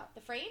 hang it up.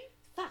 The frame?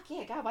 Fuck,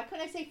 yeah, God, why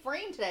couldn't I say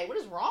frame today? What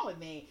is wrong with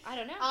me? I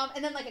don't know.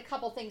 And then, a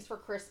couple things for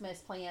Christmas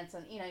plants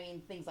and,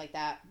 things like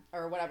that,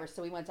 or whatever.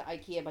 So we went to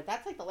IKEA, but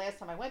that's, the last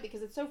time I went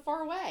because it's so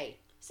far away.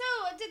 So,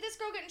 did this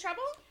girl get in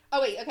trouble?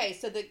 Oh, wait, okay,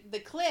 so the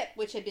clip,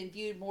 which had been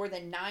viewed more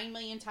than 9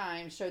 million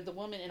times, showed the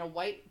woman in a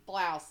white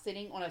blouse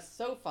sitting on a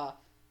sofa.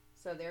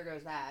 So there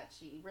goes that.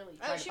 She really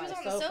tried to buy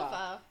a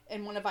sofa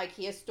in one of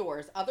IKEA's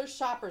stores. Other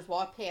shoppers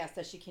walk past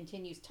as she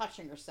continues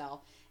touching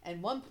herself. At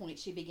one point,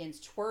 she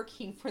begins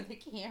twerking for the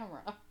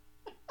camera.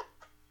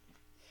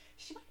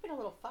 She might have been a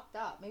little fucked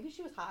up. Maybe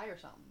she was high or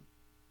something.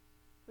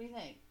 What do you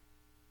think?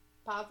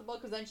 Possible?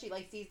 Because then she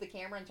sees the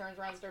camera and turns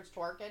around and starts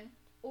twerking?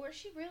 Or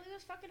she really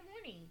was fucking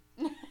horny.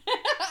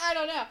 I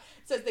don't know.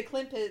 It says the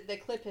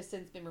clip has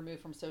since been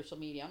removed from social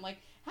media. I'm like,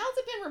 how's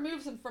it been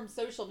removed from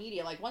social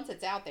media? Once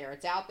it's out there,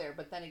 it's out there.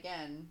 But then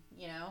again,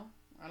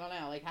 I don't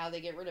know. How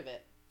they get rid of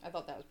it. I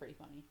thought that was pretty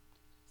funny.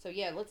 So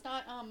yeah, let's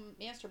not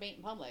masturbate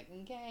in public,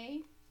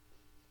 okay?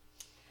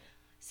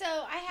 So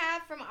I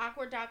have from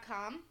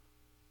awkward.com.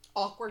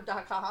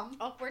 Awkward.com?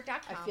 Awkward.com.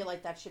 I feel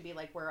like that should be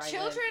where I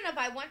Children live. of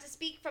I Want to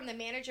Speak from the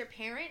Manager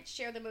Parent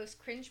share the most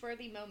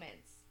cringeworthy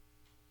moments.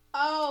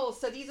 Oh,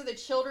 so these are the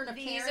children of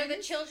These Karens? are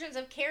the children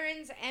of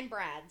Karens and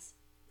Brads.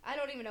 I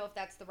don't even know if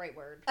that's the right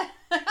word.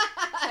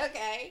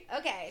 Okay.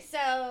 Okay,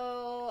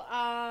 so,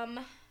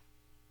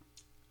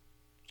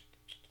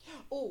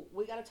 Oh,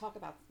 we gotta talk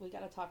about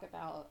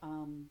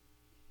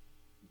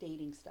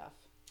dating stuff.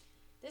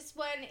 This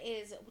one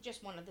is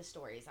just one of the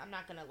stories. I'm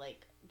not gonna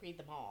read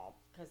them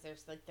all because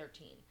there's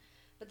 13.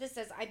 But this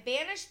says, I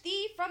banished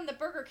thee from the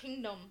Burger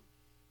Kingdom.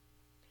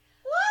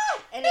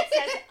 What? And it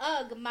says,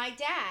 ugh, my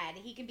dad,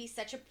 he can be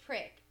such a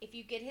prick. If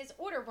you get his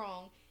order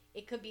wrong,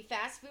 it could be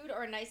fast food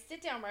or a nice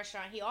sit-down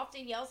restaurant. He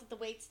often yells at the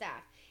wait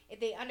staff. If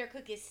they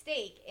undercook his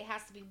steak, it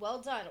has to be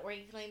well done or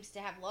he claims to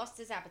have lost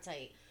his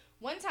appetite.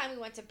 One time we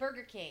went to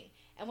Burger King,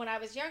 and when I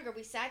was younger,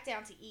 we sat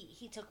down to eat.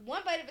 He took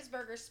one bite of his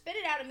burger, spit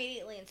it out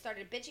immediately, and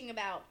started bitching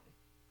about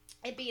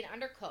it being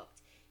undercooked.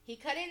 He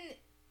cut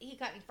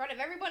in front of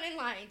everyone in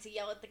line to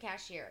yell at the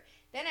cashier.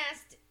 Then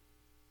asked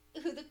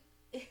who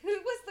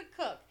was the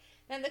cook.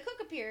 Then the cook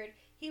appeared.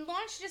 He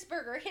launched his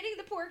burger, hitting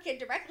the poor kid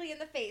directly in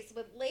the face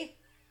with a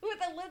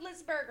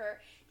lidless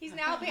burger. He's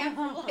now banned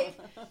for life.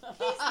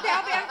 He's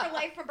now banned for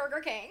life from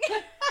Burger King.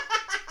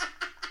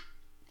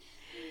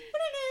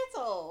 What an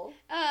asshole.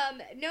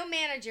 No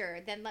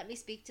manager. Then let me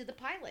speak to the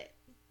pilot.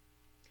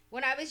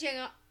 When I was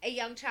a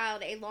young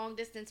child, a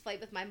long-distance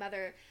flight with my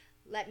mother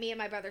let me and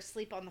my brother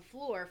sleep on the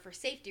floor for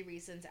safety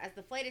reasons, as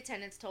the flight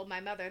attendants told my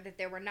mother that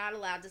they were not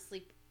allowed to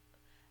sleep.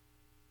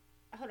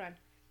 Hold on.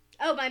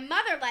 Oh, my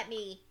mother let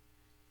me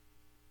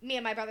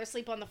and my brother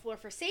sleep on the floor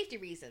for safety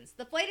reasons.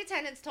 The flight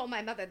attendants told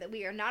my mother that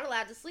we are not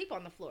allowed to sleep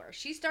on the floor.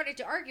 She started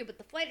to argue with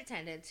the flight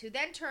attendants, who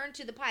then turned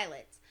to the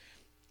pilots.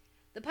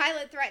 The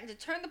pilot threatened to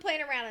turn the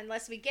plane around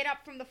unless we get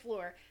up from the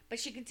floor, but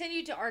she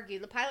continued to argue.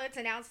 The pilots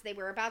announced they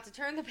were about to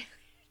turn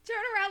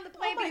around the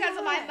plane because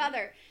of my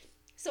mother.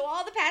 So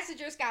all the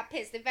passengers got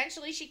pissed.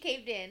 Eventually, she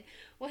caved in.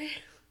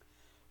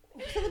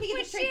 So let me get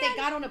this straight. They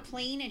got on a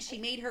plane and she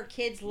made her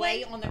kids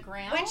lay on the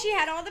ground? When she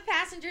had all the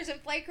passengers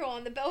and flight crew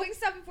on the Boeing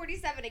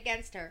 747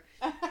 against her.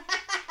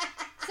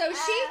 So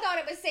she thought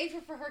it was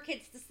safer for her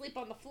kids to sleep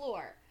on the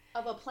floor.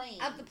 Of a plane.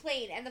 Of the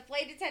plane. And the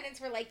flight attendants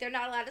were like, they're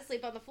not allowed to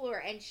sleep on the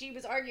floor. And she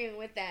was arguing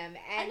with them.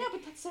 And I know,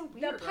 but that's so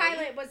weird. The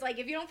pilot was like,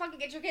 if you don't fucking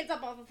get your kids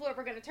up off the floor,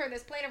 we're going to turn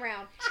this plane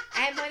around.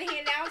 And when he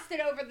announced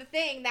it over the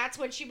thing, that's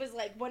when she was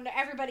like, when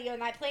everybody on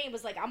that plane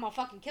was like, I'm going to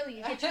fucking kill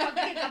you. Get your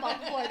fucking kids up off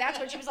the floor. That's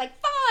when she was like,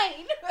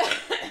 fine.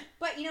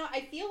 But,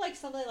 I feel like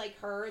somebody like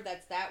her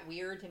that's that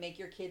weird to make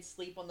your kids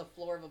sleep on the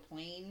floor of a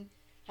plane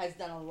has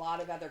done a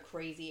lot of other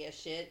crazy ass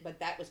shit, but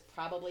that was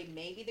probably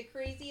maybe the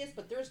craziest,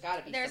 but there's got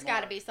to be There's got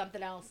to be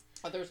something else.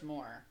 Oh, there's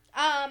more.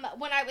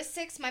 When I was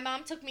 6, my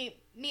mom took me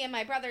and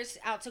my brothers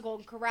out to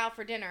Golden Corral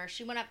for dinner.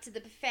 She went up to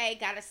the buffet,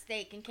 got a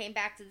steak, and came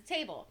back to the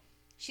table.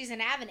 She's an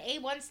avid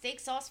A1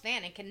 steak sauce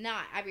fan and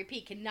cannot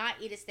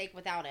eat a steak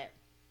without it.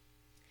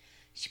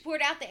 She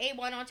poured out the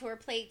A1 onto her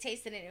plate,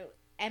 tasted it,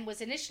 and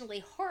was initially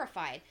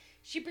horrified.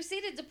 She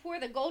proceeded to pour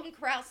the Golden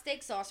Corral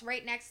steak sauce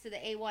right next to the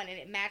A1, and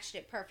it matched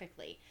it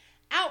perfectly.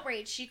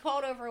 Outraged, she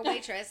called over a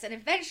waitress, and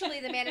eventually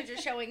the manager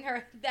showing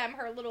them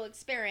her little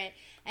experiment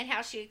and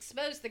how she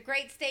exposed the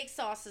great steak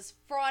sauce's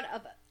fraud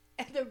of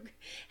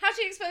 '06.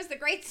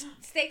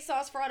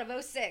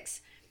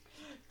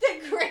 The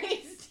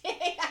great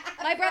steak.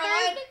 My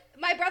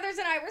brothers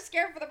and I were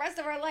scared for the rest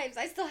of our lives.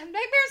 I still have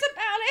nightmares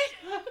about it.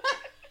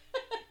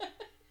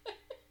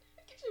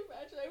 Could you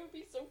imagine? I would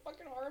be so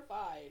fucking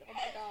horrified. Oh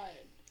my god.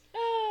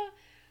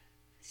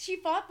 She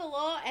fought the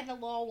law, and the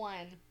law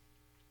won.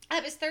 I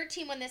was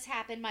 13 when this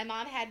happened. My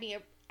mom had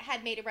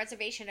made a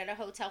reservation at a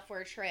hotel for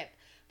a trip.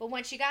 But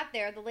when she got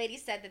there, the lady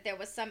said that there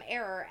was some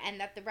error and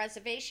that the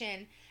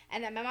reservation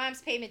and that my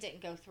mom's payment didn't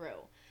go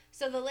through.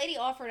 So the lady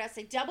offered us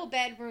a double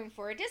bedroom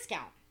for a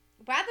discount.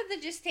 Rather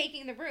than just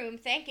taking the room,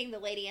 thanking the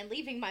lady, and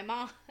leaving, my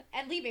mom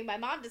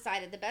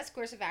decided the best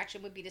course of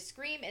action would be to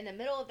scream in the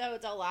middle of the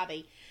hotel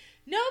lobby,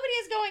 "Nobody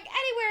is going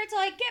anywhere until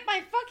I get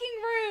my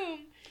fucking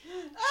room."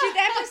 She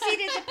then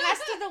proceeded to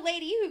pester the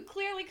lady, who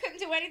clearly couldn't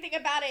do anything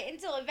about it,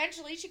 until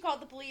eventually she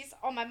called the police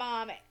on my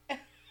mom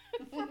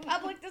for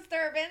public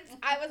disturbance.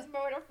 I was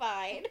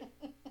mortified.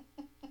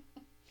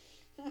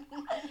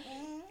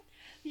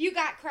 You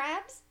got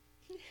crabs?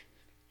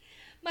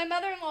 My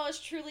mother-in-law is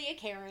truly a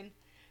Karen.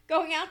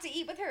 Going out to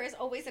eat with her is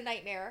always a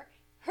nightmare.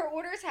 Her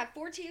orders have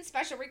 14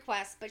 special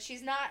requests, but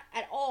she's not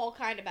at all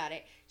kind about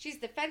it. She's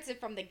defensive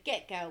from the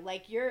get-go,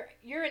 like you're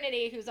an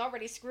idiot who's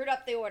already screwed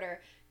up the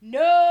order.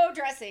 No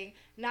dressing,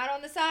 not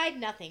on the side,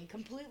 nothing,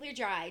 completely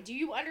dry. Do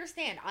you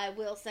understand? I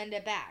will send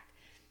it back.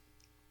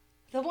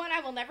 The one I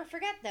will never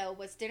forget, though,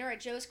 was dinner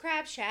at Joe's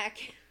Crab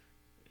Shack.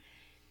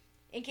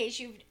 In case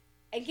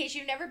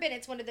you've never been,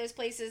 it's one of those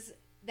places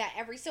that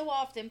every so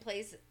often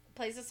plays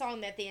a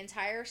song that the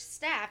entire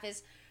staff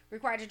is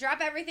required to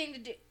drop everything to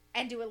do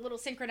and do a little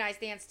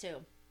synchronized dance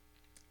to.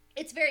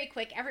 It's very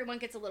quick. Everyone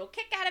gets a little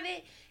kick out of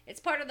it.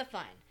 It's part of the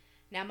fun.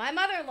 Now, my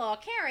mother-in-law,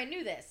 Karen,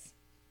 knew this.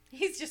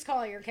 He's just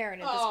calling her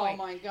Karen at this point.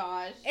 Oh, my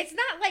gosh. It's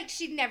not like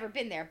she'd never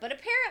been there, but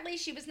apparently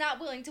she was not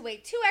willing to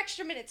wait 2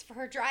 extra minutes for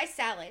her dry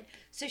salad,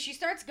 so she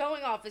starts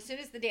going off as soon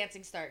as the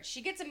dancing starts.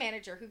 She gets a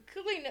manager who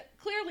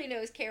clearly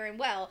knows Karen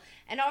well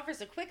and offers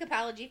a quick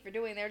apology for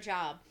doing their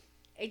job.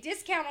 A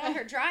discount on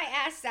her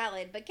dry-ass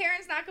salad, but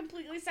Karen's not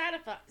completely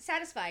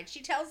satisfied.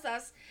 She tells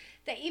us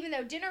that even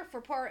though dinner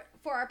for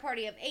our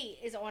party of 8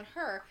 is on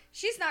her,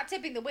 she's not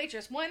tipping the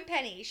waitress 1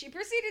 penny. She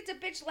proceeded to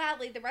bitch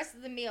loudly the rest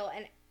of the meal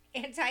and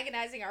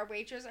antagonizing our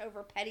waitress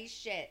over petty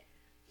shit.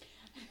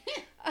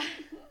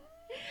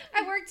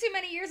 I worked too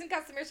many years in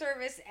customer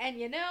service, and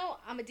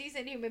I'm a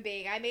decent human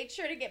being. I made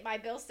sure to get my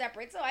bill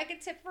separate so I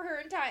could tip for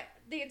her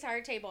the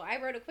entire table. I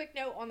wrote a quick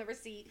note on the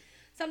receipt,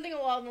 something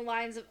along the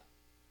lines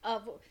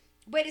of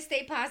way to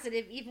stay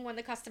positive even when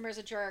the customer's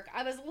a jerk.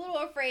 I was a little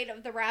afraid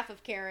of the wrath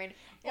of Karen.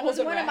 It was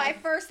one of my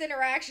first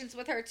interactions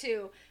with her,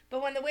 too.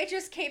 But when the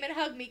waitress came and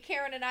hugged me,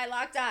 Karen and I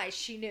locked eyes.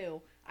 She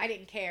knew. I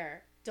didn't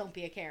care. Don't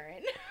be a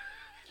Karen.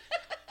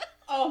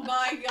 Oh,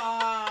 my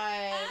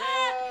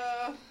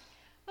God.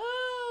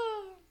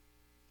 Oh.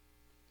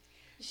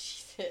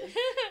 Jesus.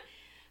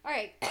 All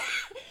right.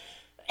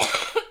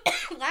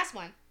 Last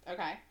one.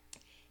 Okay.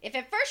 If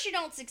at first you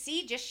don't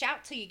succeed, just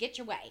shout till you get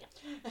your way.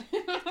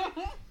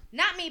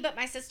 Not me, but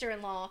my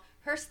sister-in-law.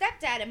 Her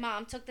stepdad and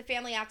mom took the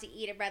family out to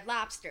eat at Red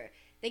Lobster.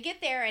 They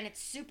get there and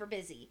it's super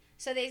busy.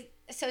 So the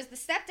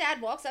stepdad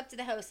walks up to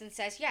the host and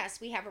says,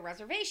 "Yes, we have a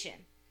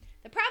reservation."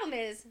 The problem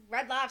is,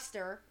 Red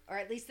Lobster, or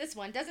at least this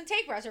one, doesn't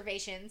take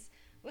reservations.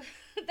 The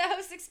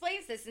host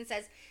explains this and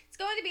says, "It's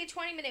going to be a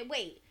 20-minute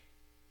wait."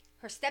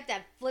 Her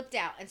stepdad flipped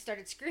out and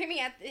started screaming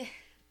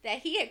that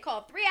he had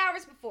called 3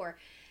 hours before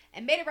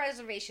and made a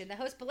reservation. The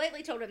host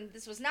politely told him that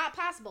this was not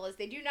possible as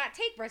they do not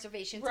take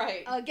reservations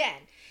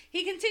again.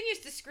 He continues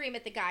to scream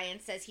at the guy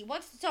and says he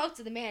wants to talk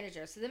to the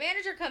manager. So the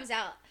manager comes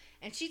out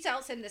and she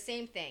tells him the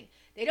same thing.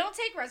 They don't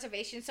take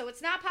reservations, so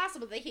it's not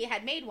possible that he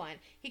had made one.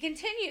 He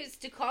continues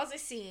to cause a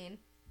scene,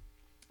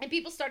 and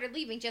people started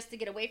leaving just to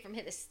get away from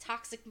this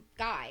toxic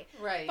guy.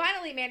 Right.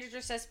 Finally,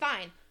 manager says,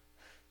 "Fine.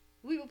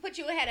 We will put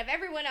you ahead of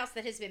everyone else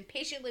that has been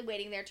patiently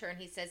waiting their turn,"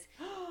 he says.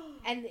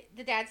 And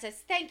the dad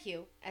says, "Thank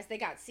you," as they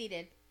got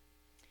seated.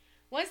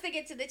 Once they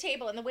get to the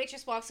table and the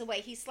waitress walks away,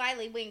 he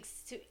slyly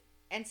winks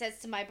and says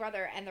to my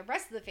brother and the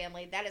rest of the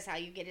family, "That is how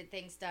you get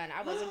things done.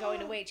 I wasn't going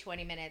to wait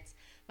 20 minutes.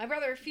 My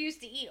brother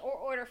refused to eat or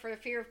order for the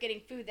fear of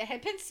getting food that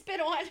had been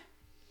spit on.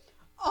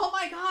 Oh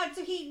my God,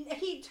 so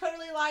he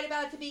totally lied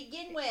about it to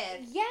begin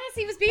with. Yes,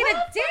 he was being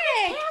a dick.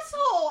 What an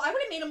asshole. I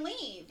would have made him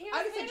leave.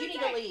 I would have said, "You need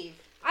to leave."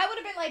 I would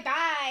have been like,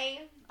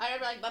 "Bye." I would have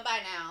been like,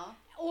 "Bye-bye now."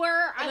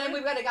 And then we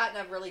would have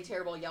gotten a really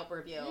terrible Yelp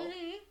review.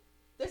 Mm-hmm.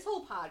 This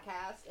whole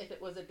podcast, if it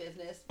was a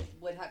business,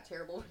 would have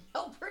terrible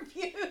Yelp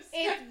reviews.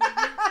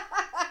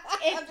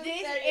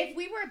 If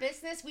we were a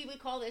business, we would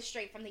call this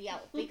straight from the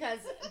Yelp because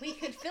we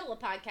could fill a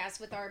podcast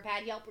with our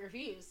bad Yelp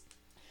reviews.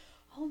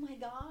 Oh my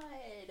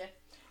God.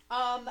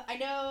 I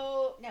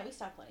know. No, we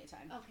still have plenty of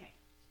time. Okay.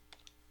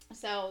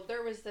 So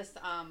there was this.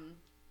 Hold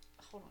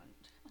on.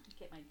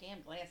 get my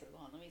damn glasses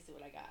on. Let me see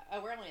what I got.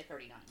 Oh, we're only at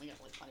 39. We got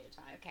plenty of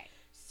time. Okay.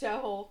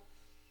 So,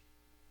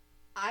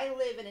 I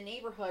live in a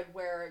neighborhood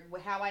where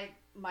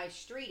my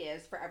street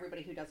is, for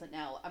everybody who doesn't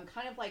know, I'm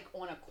kind of like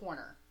on a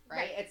corner,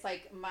 right? It's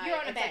like You're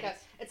on a bend.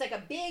 It's like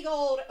a big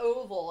old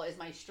oval is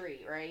my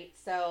street, right?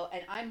 So,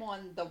 and I'm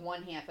on the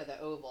one half of the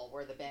oval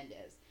where the bend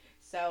is.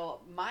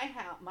 So, my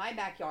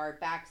backyard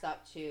backs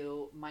up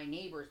to my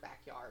neighbor's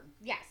backyard.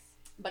 Yes.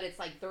 But it's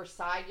like their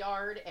side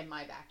yard and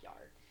my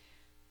backyard.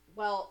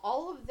 Well,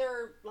 all of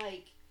their,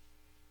 like,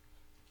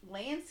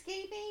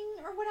 landscaping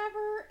or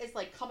whatever is,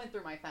 like, coming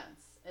through my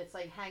fence. It's,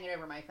 like, hanging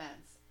over my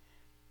fence.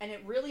 And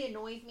it really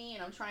annoys me,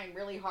 and I'm trying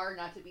really hard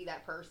not to be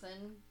that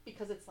person,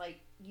 because it's like,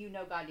 you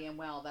know goddamn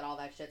well that all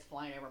that shit's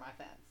flying over my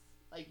fence.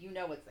 Like, you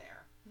know it's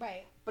there.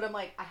 Right. But I'm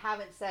like, I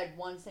haven't said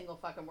one single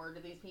fucking word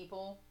to these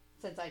people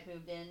since I've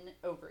moved in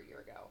over a year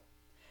ago.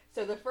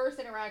 So the first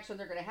interaction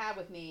they're going to have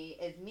with me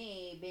is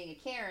me being a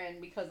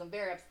Karen, because I'm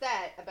very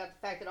upset about the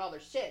fact that all their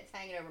shit's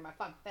hanging over my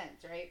fucking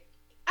fence, right?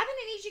 I'm going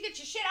to need you to get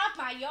your shit off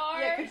my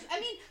yard. Yeah, I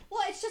mean,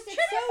 well, it's just, it's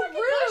Trim so the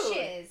fucking rude.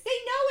 bushes. They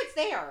know it's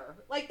there.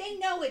 Like, they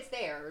know it's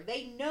there.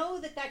 They know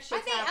that shit's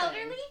Are they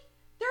happening. elderly?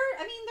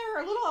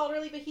 They're a little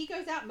elderly, but he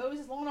goes out and mows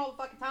his lawn all the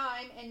fucking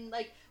time. And,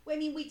 like, I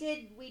mean,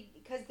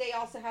 because they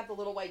also have the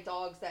little white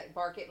dogs that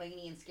bark at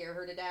Lainey and scare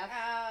her to death.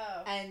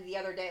 Oh. And the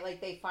other day,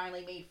 like, they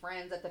finally made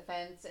friends at the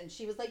fence, and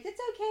she was like,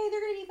 it's okay,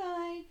 they're gonna be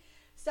fine.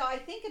 So I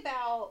think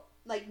about,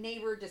 like,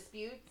 neighbor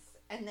disputes,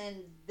 and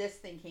then this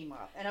thing came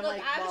up. And I'm Look,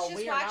 like, I was well,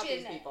 just we are not watching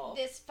these people.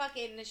 this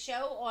fucking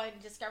show on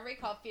Discovery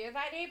called Fear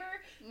Thy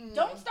Neighbor. Mm.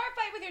 Don't start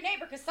fighting with your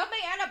neighbor, because some may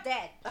end up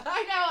dead.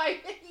 I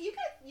know,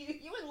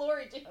 you and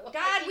Lori do.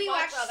 God, we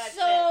watch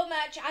so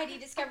much ID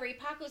Discovery.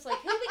 Paco's like,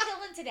 who we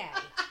killing today?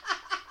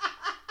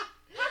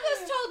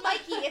 Paco's told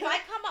Mikey, if I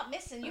come up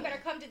missing, you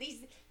better come to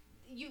these.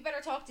 You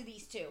better talk to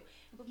these two.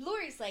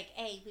 Lori's like,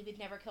 A, we would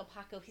never kill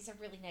Paco. He's a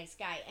really nice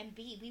guy. And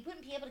B, we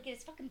wouldn't be able to get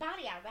his fucking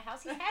body out of the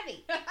house. He's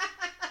heavy.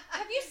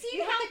 Have you seen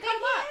You how have to big cut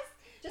him he up.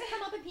 is? Just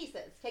come up in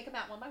pieces. Take them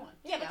out one by one.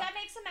 Yeah, but that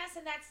makes a mess,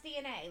 and that's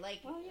DNA.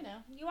 Like, well, you know.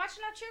 You watch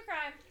enough true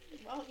crime.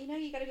 Well, you know,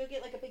 you gotta go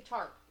get, like, a big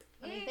tarp.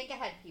 I mean, Mm. think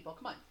ahead, people.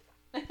 Come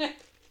on.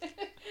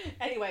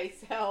 Anyway,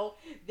 so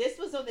this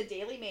was on the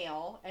Daily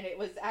Mail, and it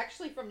was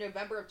actually from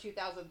November of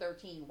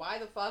 2013. Why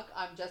the fuck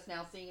I'm just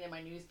now seeing it in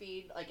my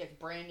newsfeed? Like, it's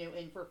brand new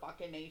Info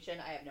Fucking Nation.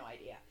 I have no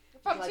idea.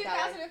 From like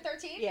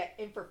 2013? Yeah,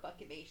 Info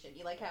Fucking Nation.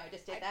 You like how I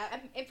just did that?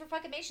 I'm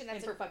Info-fucking-mation.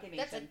 That's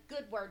Info-fucking-mation. That's a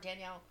good word,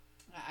 Danielle.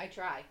 I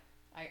try.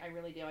 I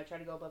really do. I try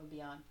to go above and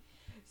beyond.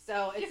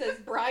 So it says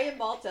Brian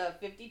Malta,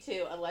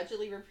 52,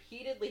 allegedly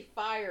repeatedly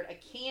fired a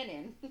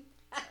cannon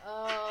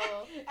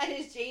Oh. at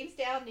his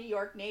Jamestown, New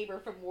York neighbor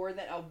for more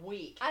than a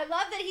week. I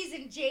love that he's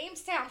in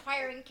Jamestown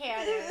firing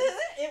cannons.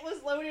 It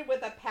was loaded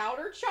with a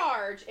powder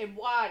charge and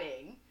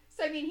wadding.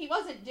 So, I mean, he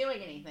wasn't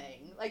doing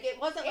anything. Like, it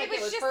wasn't like it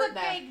was just hurting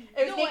a them. big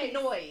It was making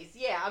noise.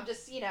 Yeah, I'm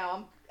just,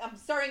 I'm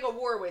starting a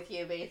war with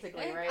you,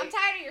 basically, right? I'm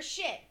tired of your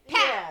shit. Pow!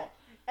 Yeah.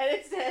 And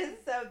it says,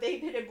 so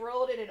they've been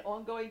embroiled in an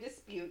ongoing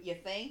dispute, you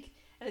think?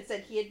 And it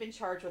said he had been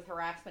charged with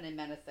harassment and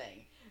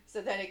menacing.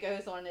 So then it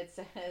goes on, it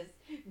says,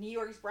 New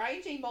York's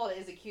Brian J. Malta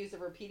is accused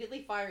of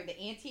repeatedly firing the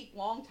antique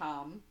Long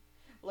Tom,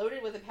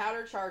 loaded with a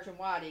powder charge and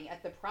wadding,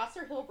 at the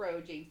Prosser Hill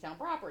Road, Jamestown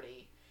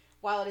property.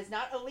 While it is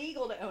not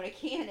illegal to own a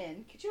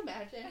cannon, could you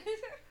imagine?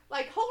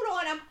 Like, hold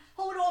on,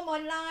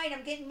 online,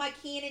 I'm getting my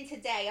cannon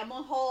today. I'm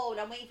on hold.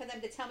 I'm waiting for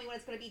them to tell me when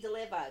it's going to be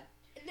delivered.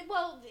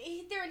 Well,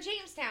 they're in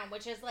Jamestown,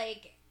 which is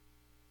like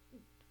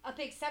a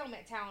big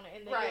settlement town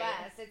in the Right.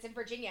 U.S. It's in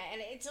Virginia,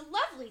 and it's a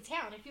lovely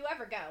town if you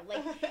ever go. Like,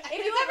 Is if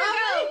it you ever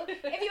lovely?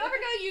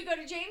 go, you go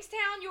to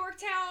Jamestown,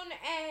 Yorktown,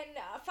 and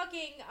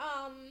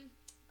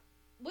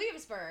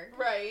Williamsburg.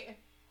 Right.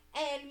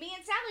 And me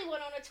and Sally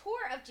went on a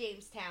tour of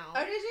Jamestown.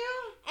 Oh, did you?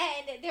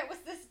 And there was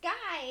this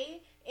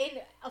guy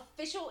in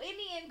official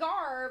Indian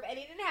garb, and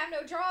he didn't have no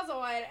drawers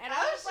on. And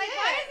I was like, shit.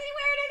 why isn't he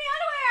wearing any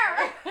underwear?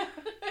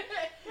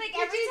 Like,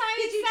 every time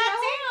he sat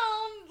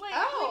down, like,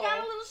 we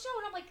got a little show,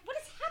 and I'm like, what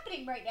is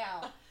happening right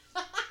now?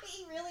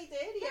 He really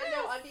did? He had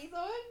no undies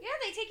on? Yeah,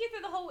 they take you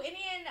through the whole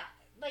Indian,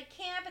 like,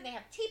 camp, and they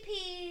have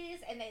teepees,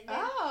 and then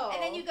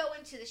you go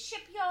into the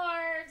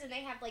shipyards, and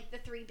they have, like, the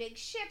 3 big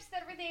ships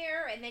that are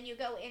there, and then you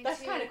go into...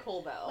 That's kind of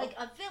cool, though. Like,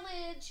 a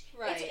village.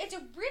 Right. It's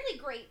a really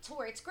great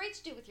tour. It's great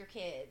to do with your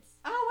kids.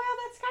 Oh, wow,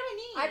 that's kind of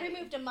neat. I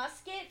removed a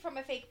musket from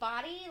a fake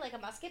body, like a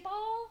musket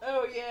ball.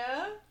 Oh,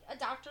 yeah? A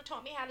doctor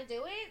taught me how to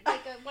do it,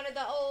 like one of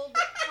the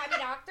old-timey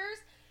doctors.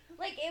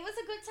 Like, it was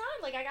a good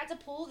time. Like, I got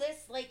to pull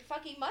this, like,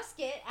 fucking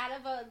musket out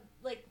of a,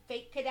 like,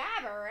 fake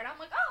cadaver, and I'm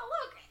like, oh,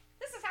 look,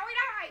 this is how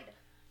he died.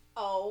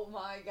 Oh,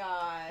 my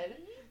God.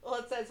 Well,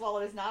 it says, while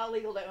it is not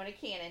illegal to own a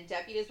cannon,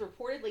 deputies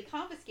reportedly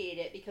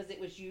confiscated it because it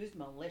was used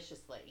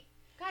maliciously.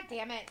 God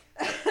damn it.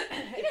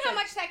 You know how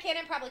much that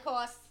cannon probably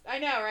costs? I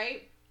know,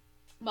 right?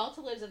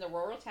 Malta lives in the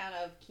rural town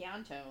of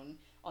Keantone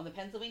on the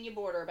Pennsylvania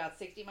border, about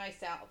 60 miles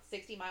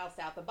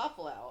south of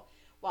Buffalo.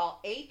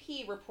 While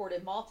AP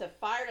reported Malta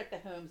fired at the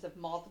homes of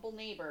multiple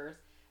neighbors,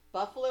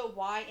 Buffalo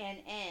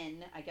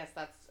YNN, I guess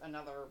that's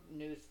another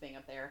news thing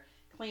up there,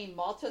 claimed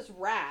Malta's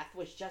wrath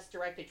was just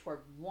directed toward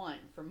one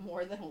for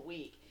more than a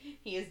week.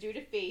 He is due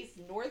to face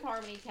North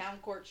Harmony Town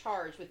Court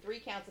charge with 3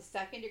 counts of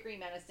second-degree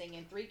menacing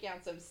and 3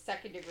 counts of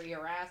second-degree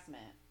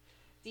harassment.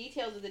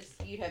 Details of the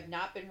dispute have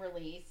not been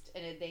released,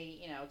 and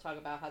they, talk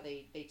about how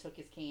they took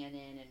his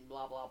cannon and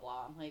blah, blah,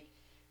 blah. I'm like,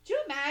 do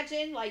you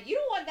imagine? Like, you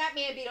don't want that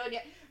man beat on you.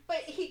 But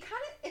he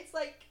kind of, it's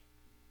like,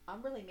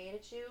 I'm really mad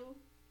at you,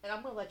 and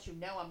I'm going to let you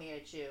know I'm mad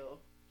at you.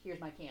 Here's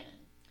my cannon.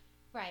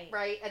 Right.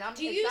 Right? And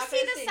do you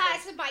see the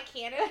size of my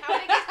cannon?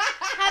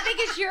 How big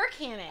is your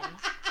cannon?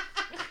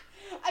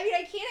 I mean,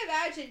 I can't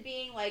imagine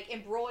being, like,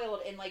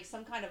 embroiled in, like,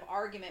 some kind of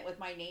argument with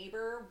my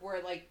neighbor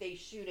where, like, they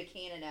shoot a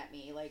cannon at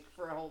me, like,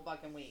 for a whole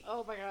fucking week.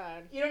 Oh, my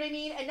God. You know what I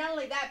mean? And not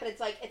only that, but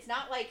it's, like, it's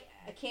not like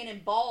a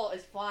cannonball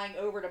is flying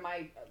over to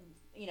my,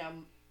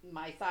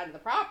 my side of the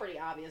property,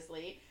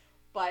 obviously.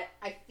 But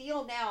I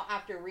feel now,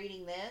 after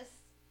reading this,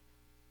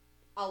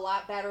 a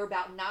lot better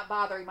about not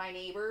bothering my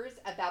neighbors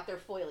about their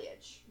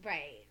foliage.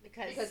 Right.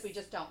 Because we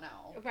just don't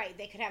know. Right.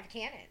 They could have a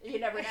cannon. You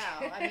never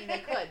know. I mean, they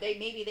could.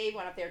 Maybe they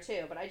went up there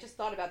too. But I just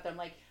thought about them,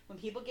 like, when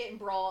people get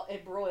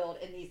embroiled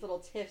in these little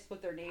tiffs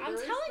with their neighbors. I'm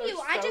telling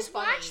you, I just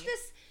watched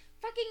this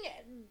fucking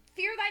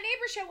Fear Thy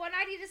Neighbor show on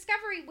ID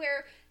Discovery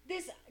where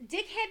this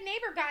dickhead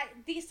neighbor got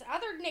this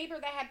other neighbor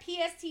that had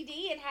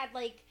PSTD and had,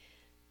 like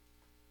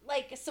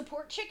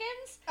support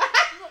chickens. Shut the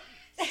fuck up!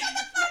 I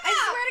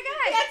swear to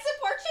God. He had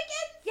support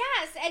chickens?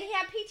 Yes, and he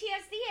had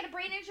PTSD and a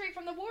brain injury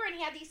from the war, and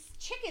he had these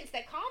chickens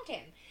that calmed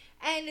him.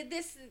 And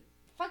this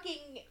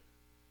fucking...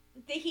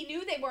 he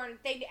knew they weren't...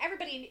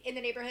 everybody in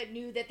the neighborhood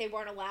knew that they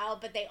weren't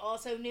allowed, but they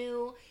also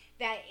knew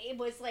that it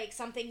was, like,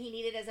 something he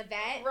needed as a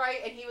vet. Right,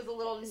 and he was a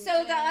little...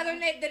 So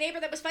the neighbor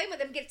that was fighting with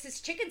him gets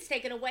his chickens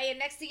taken away, and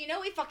next thing you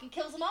know, he fucking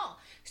kills them all.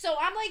 So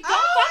I'm like, don't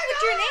fuck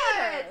with your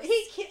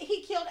neighbors.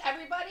 He killed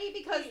everybody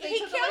because they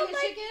took away his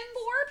chickens?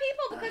 4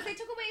 people because they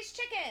took away his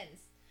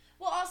chickens.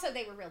 Well, also,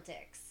 they were real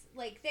dicks.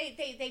 Like,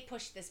 they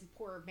pushed this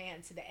poor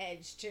man to the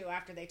edge, too,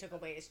 after they took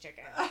away his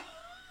chickens.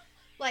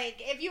 Like,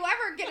 if you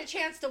ever get a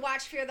chance to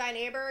watch Fear Thy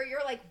Neighbor,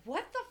 you're like,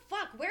 what the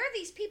fuck? Where are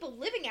these people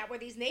living at where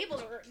these neighbors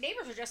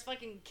are just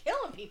fucking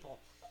killing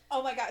people?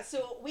 Oh my God.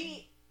 So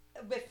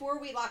before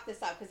we lock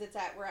this up, because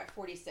we're at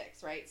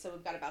 46, right? So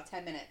we've got about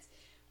 10 minutes.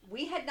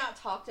 We had not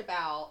talked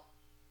about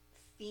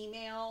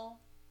female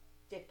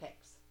dick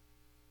pics.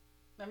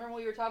 Remember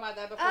when we were talking about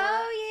that before?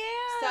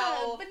 Oh yeah.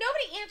 So, but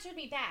nobody answered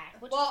me back.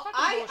 Which well, is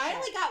fucking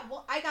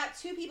bullshit. I got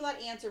 2 people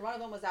that answered. One of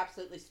them was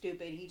absolutely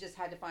stupid. He just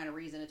had to find a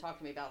reason to talk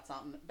to me about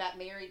something. That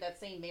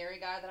same Mary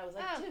guy that I was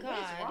like, dude, what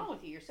is wrong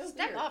with you? You're so weird.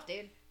 Step off,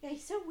 dude. Yeah,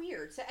 he's so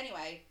weird. So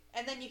anyway,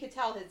 and then you could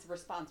tell his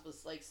response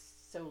was like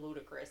so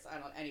ludicrous.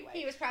 Anyway.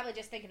 He was probably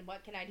just thinking,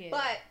 what can I do?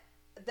 But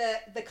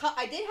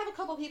I did have a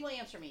couple people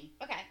answer me.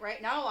 Okay.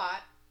 Right? Not a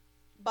lot.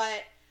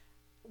 But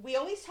we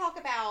always talk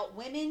about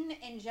women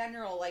in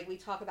general, like we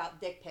talk about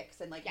dick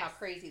pics and like how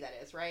crazy that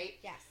is, right?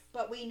 Yes.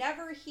 But we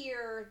never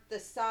hear the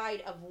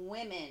side of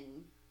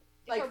women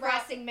like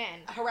harassing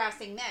men,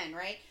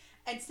 right?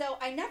 And so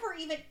I never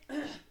even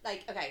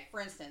like, okay,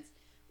 for instance,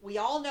 we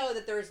all know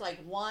that there's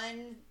like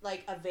one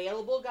like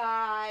available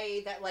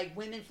guy that like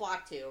women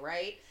flock to,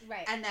 right?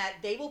 Right. And that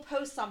they will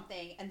post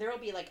something and there will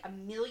be like a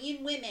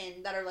million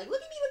women that are like,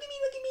 look at me, look at me,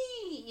 look at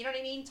me. You know what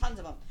I mean? Tons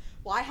of them.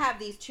 Well, I have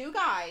these 2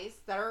 guys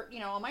that are,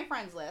 on my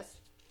friends list.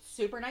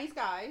 Super nice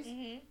guys.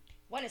 Mm-hmm.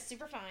 One is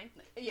super fine.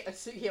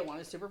 Yeah, one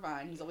is super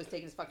fine. He's always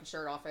taking his fucking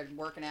shirt off and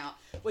working out,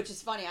 which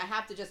is funny. I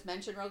have to just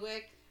mention real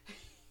quick.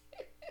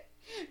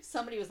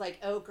 Somebody was like,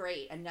 oh,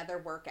 great, another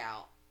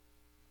workout.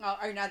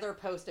 Or another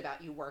post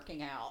about you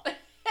working out.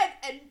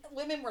 and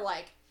women were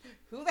like,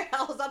 who the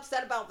hell is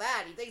upset about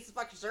that? He takes his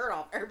fucking shirt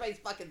off. Everybody's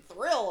fucking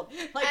thrilled.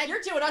 Like,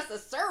 you're doing us a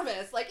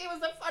service. Like, it was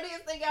the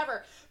funniest thing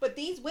ever. But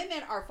these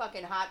women are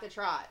fucking hot to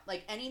trot.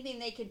 Like, anything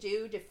they could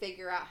do to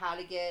figure out how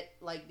to get,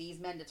 like, these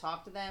men to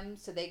talk to them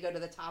so they go to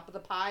the top of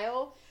the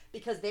pile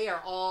because they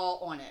are all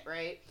on it,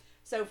 right?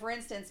 So, for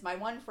instance, my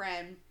one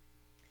friend...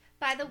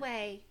 By the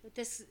way,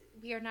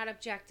 we are not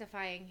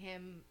objectifying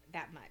him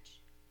that much.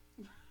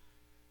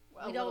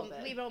 We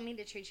don't mean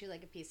to treat you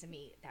like a piece of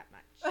meat that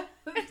much.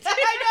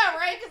 I know,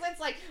 right? Because it's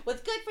like,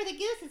 what's good for the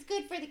goose is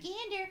good for the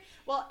gander.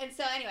 Well, and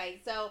so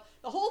anyway, so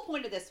the whole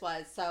point of this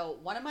was, so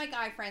one of my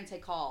guy friends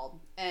had called,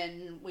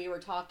 and we were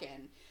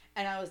talking,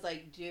 and I was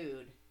like,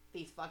 dude,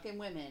 these fucking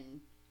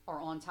women are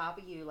on top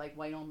of you like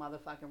white on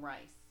motherfucking rice.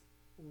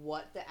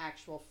 What the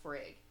actual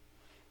frig?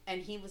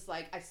 And he was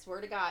like, I swear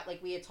to God,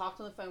 like we had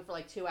talked on the phone for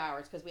like 2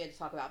 hours because we had to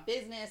talk about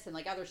business and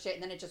like other shit,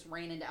 and then it just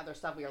ran into other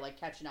stuff. We were like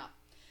catching up.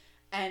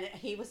 And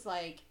he was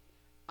like,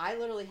 I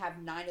literally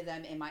have 9 of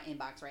them in my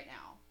inbox right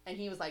now. And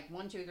he was like,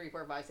 1, 2, 3,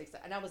 4, 5, 6,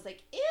 7. And I was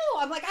like, ew.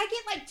 I'm like, I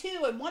get like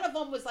 2. And one of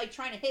them was like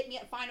trying to hit me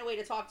up, find a way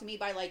to talk to me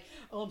by like,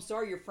 oh, I'm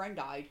sorry, your friend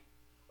died.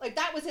 Like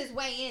that was his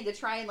way in to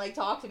try and like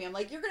talk to me. I'm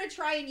like, you're going to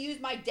try and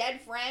use my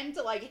dead friend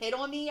to like hit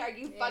on me? Are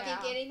you fucking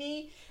kidding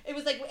me? It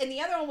was like, and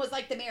the other one was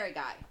like the married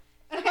guy.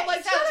 And I'm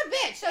like, son of a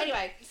bitch. So,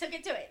 anyway. So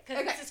get to it.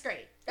 Because this is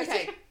great.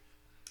 Okay.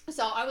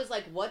 So I was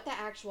like, what the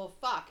actual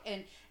fuck?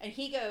 And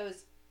he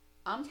goes,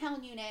 I'm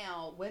telling you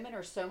now, women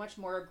are so much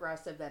more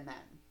aggressive than men.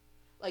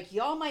 Like,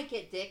 y'all might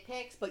get dick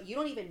pics, but you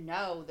don't even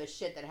know the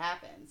shit that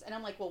happens. And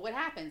I'm like, well, what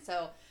happened?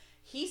 So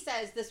he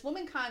says this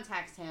woman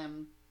contacts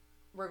him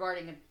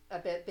regarding a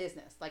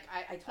business. Like,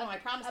 I told him, I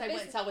promised I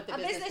wouldn't tell what the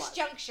business was. A business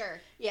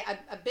juncture. Yeah,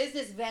 a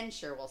business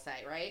venture, we'll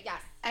say, right?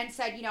 Yes. And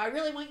said, I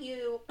really want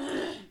you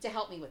to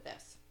help me with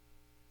this.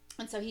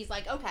 And so he's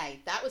like,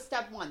 okay, that was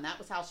step one. That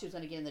was how she was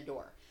going to get in the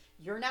door.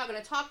 You're now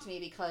going to talk to me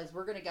because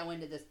we're going to go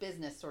into this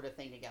business sort of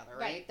thing together,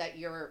 right? That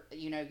you're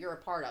a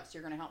part of, so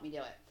you're going to help me do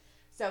it.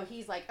 So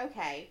he's like,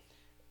 okay.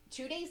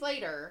 2 days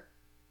later,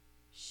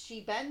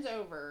 she bends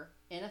over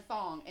in a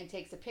thong and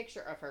takes a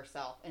picture of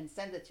herself and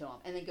sends it to him.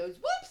 And then goes,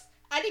 whoops,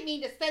 I didn't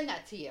mean to send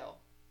that to you.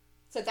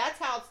 So that's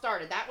how it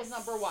started. That was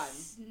number one.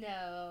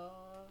 No.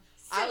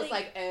 Silly, I was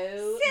like,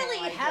 oh,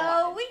 silly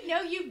hoe. We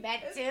know you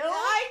meant to.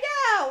 I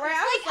know, right?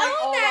 I was like, own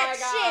oh that my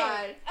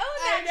God. shit. Own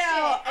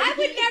that shit. I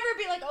would never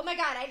be like, oh my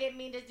God, I didn't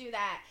mean to do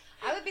that.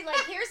 I would be like,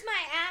 here's my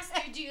ass.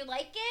 Do you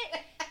like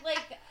it?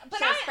 Like,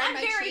 but I'm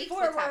very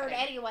forward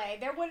anyway.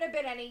 There wouldn't have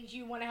been any, do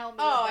you want to help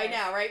me? Oh, I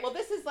know, right? Well,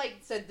 this is like,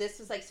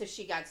 so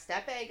she got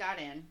step A, got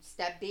in.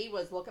 Step B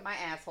was look at my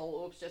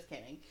asshole. Oops, just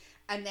kidding.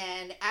 And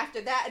then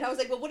after that, and I was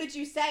like, well, what did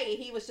you say?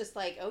 And he was just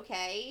like,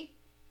 okay.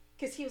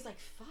 Because he was like,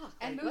 fuck.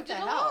 And like, moved what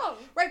it the along. Hell?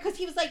 Right, because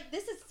he was like,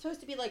 this is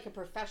supposed to be like a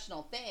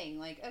professional thing.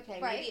 Like,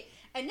 okay, right. maybe.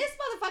 And this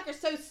motherfucker's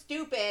so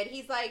stupid.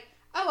 He's like,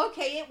 oh,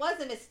 okay, it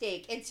was a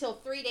mistake. Until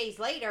 3 days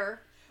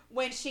later,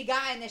 when she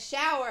got in the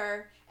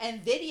shower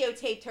and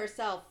videotaped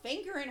herself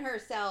fingering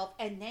herself,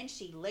 and then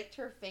she licked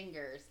her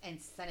fingers and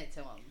sent it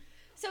to him.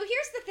 So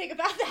here's the thing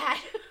about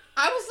that.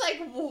 I was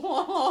like,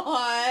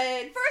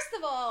 what? First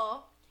of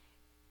all,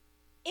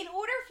 in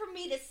order for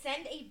me to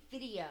send a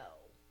video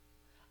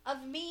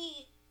of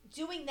me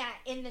doing that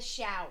in the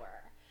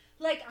shower,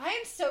 like, I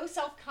am so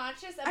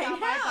self-conscious about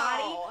my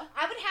body.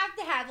 I would have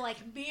to have, like,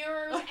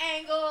 mirrors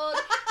angled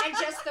and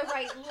just the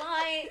right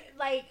line.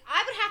 Like,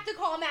 I would have to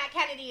call Matt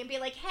Kennedy and be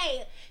like,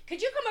 hey,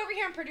 could you come over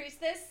here and produce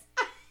this?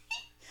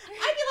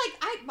 I'd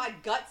be like, my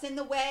gut's in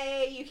the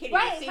way. You can't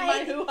even see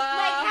my hoo-ha.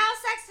 Like, how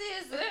sexy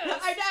is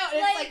this? I know.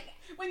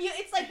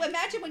 It's like,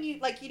 imagine when you,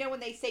 like, when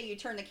they say you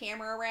turn the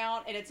camera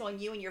around and it's on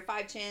you and your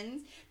 5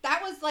 chins.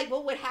 That was, like,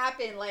 what would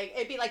happen. Like,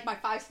 it'd be, like, my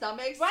 5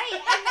 stomachs. Right.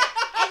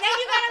 And then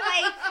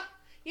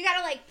you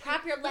gotta, like,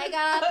 prop your leg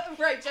up.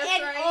 Right, just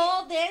and right.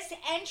 all this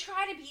and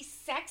try to be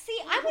sexy.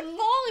 I would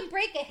fall and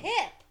break a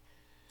hip.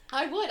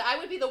 I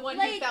would be the one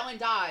who fell and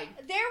died.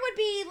 There would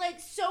be, like,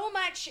 so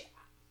much.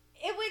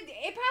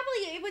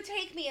 It would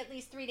take me at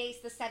least 3 days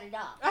to set it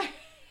up.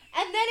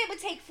 And then it would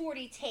take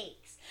 40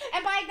 takes.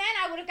 And by then,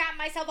 I would have gotten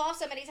myself off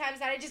so many times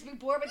that I'd just be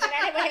bored with it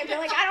anyway and be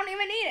like, I don't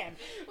even need him.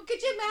 Well,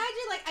 could you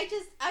imagine? Like,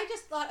 I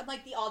just thought of,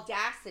 like, the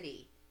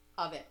audacity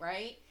of it,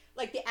 right?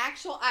 Like, the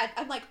actual,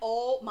 I'm like,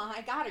 oh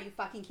my God, are you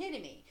fucking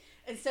kidding me?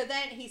 And so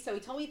then he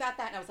told me about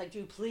that, and I was like,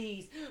 dude,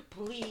 please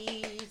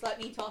let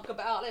me talk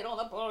about it on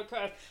the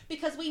podcast.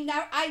 Because we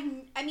never, I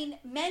mean,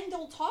 men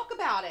don't talk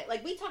about it.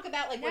 Like, we talk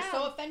about, like, we're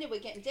so offended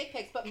with getting dick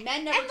pics, but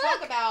men never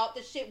talk about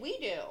the shit we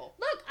do.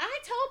 Look, I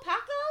told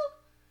Paco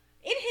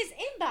in his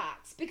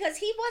inbox, because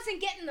he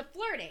wasn't getting the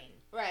flirting.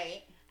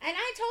 Right. And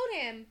I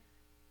told him,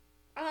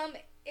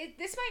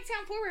 this might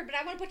sound forward, but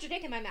I want to put your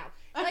dick in my mouth.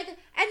 Like, and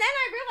then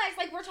I realized,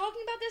 like, we're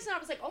talking about this, and I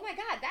was like, oh my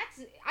God,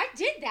 I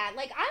did that.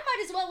 Like, I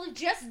might as well have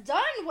just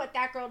done what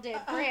that girl did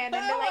for him.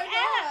 And be like,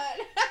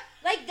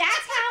 like,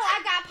 that's how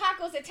I got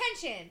Paco's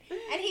attention.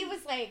 And he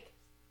was like,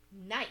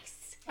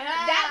 nice.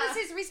 That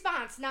was his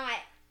response, not.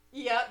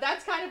 Yeah,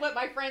 that's kind of what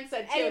my friend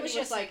said, too. He was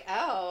just like,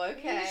 oh,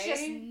 okay. It was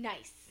just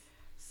nice.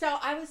 So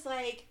I was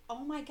like,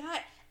 oh my God.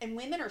 And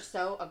women are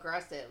so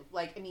aggressive.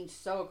 Like, I mean,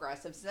 so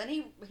aggressive. So then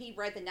he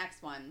read the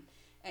next one.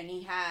 And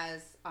he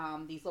has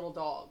these little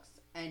dogs,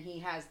 and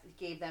he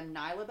gave them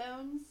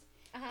Nylabones,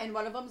 and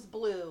one of them's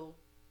blue,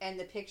 and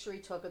the picture he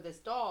took of this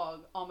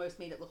dog almost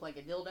made it look like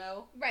a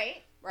dildo.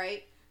 Right.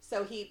 Right?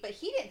 So but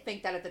he didn't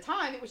think that at the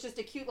time. It was just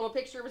a cute little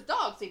picture of his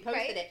dog, so he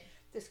posted it.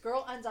 This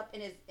girl ends up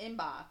in his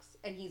inbox,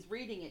 and he's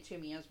reading it to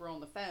me as we're on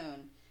the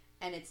phone,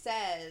 and it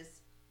says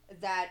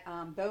that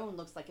Bone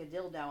looks like a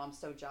dildo. I'm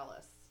so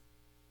jealous.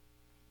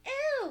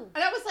 Ew.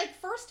 And I was like,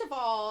 first of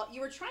all,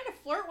 you were trying to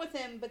flirt with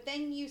him, but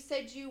then you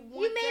said you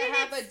want to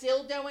have a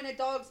dildo in a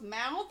dog's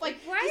mouth. Like,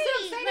 right. You see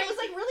what I'm saying? Like, it was,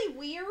 like, really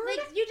weird.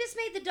 Like, you just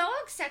made the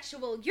dog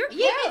sexual. You're gross.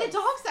 You made the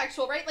dog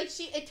sexual, right? Like,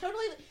 it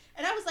totally,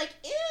 and I was like,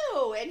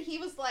 ew. And he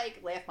was like,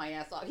 laugh my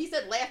ass off. He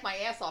said, laugh my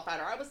ass off at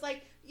her. I was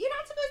like, you're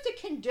not supposed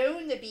to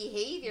condone the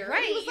behavior.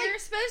 Right. You're like,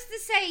 supposed to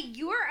say,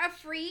 you're a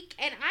freak,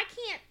 and I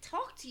can't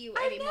talk to you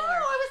anymore. I know.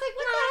 I was like,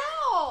 what the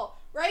hell?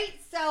 Right?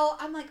 So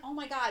I'm like, oh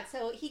my God.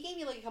 So he gave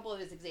me like a couple of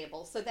his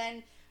examples. So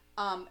then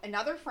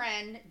another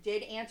friend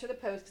did answer the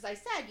post because I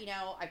said,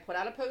 I put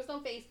out a post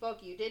on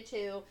Facebook, you did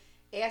too,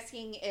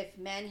 asking if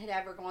men had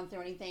ever gone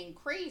through anything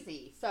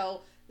crazy.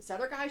 So this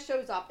other guy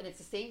shows up, and it's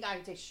the same guy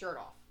who takes his shirt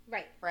off.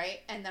 Right. Right?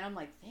 And then I'm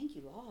like, thank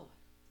you, Lord.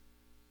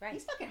 Right.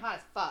 He's fucking hot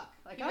as fuck.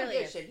 Like, He I don't really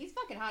give a is. shit. He's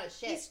fucking hot as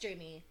shit. He's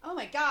dreamy. Oh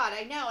my god,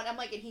 I know. And I'm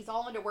like, and he's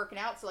all into working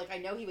out, so like I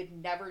know he would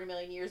never in a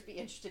million years be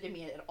interested in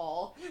me at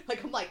all.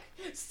 Like, I'm like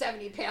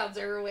 70 pounds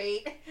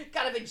overweight,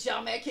 got a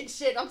vajamic and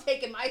shit. I'm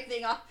taking my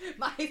thing off.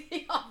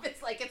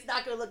 It's like it's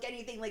not gonna look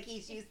anything like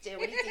he's used to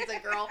when he sees a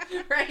girl,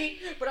 right?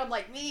 But I'm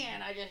like,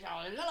 man, you're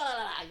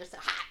so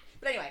hot.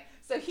 But anyway,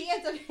 so he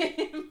ends up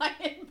in my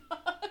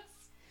inbox,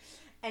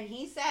 and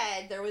he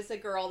said there was a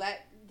girl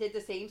that did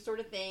the same sort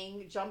of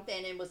thing, jumped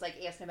in and was like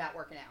asking about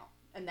working out.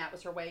 And that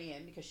was her way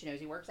in because she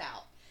knows he works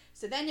out.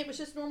 So then it was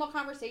just normal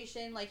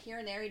conversation, like here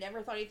and there. He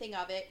never thought anything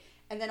of it.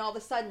 And then all of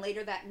a sudden,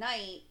 later that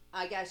night,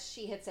 I guess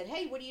she had said,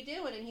 hey, what are you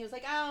doing? And he was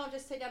like, oh, I'm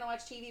just sitting down and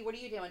watch TV. What are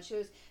you doing? She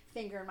was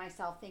fingering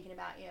myself, thinking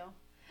about you.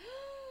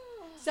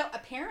 So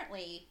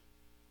apparently,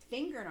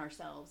 fingering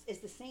ourselves is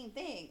the same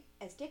thing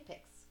as dick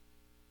pics.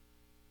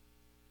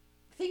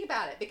 Think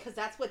about it, because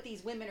that's what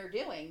these women are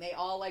doing. They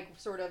all like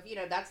sort of,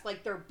 that's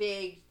like their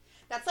big...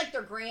 That's like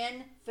their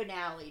grand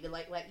finale to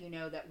like let you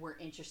know that we're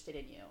interested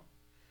in you.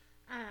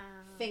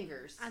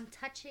 Fingers. I'm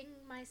touching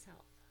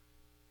myself.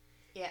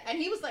 Yeah, and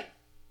he was like,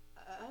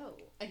 oh.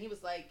 And he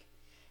was like,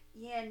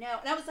 yeah, no.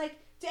 And I was like,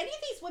 do any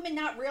of these women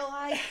not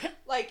realize,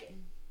 like,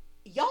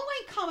 y'all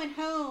ain't coming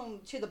home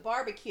to the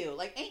barbecue.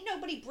 Like, ain't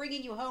nobody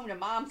bringing you home to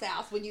mom's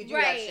house when you do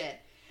that shit.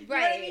 You know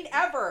what I mean?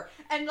 Ever.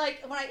 And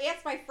like when I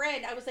asked my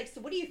friend, I was like,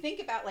 so what do you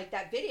think about like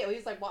that video? He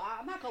was like, well,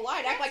 I'm not gonna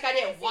lie, act like I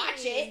didn't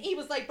watch it. He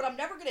was like, but I'm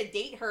never gonna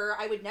date her.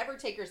 I would never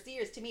take her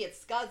serious. To me, it's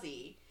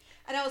scuzzy.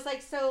 And I was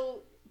like,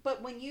 so,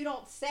 but when you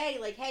don't say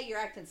like, hey, you're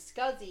acting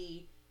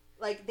scuzzy,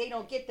 like they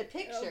don't get the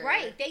picture.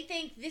 Right. They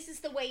think this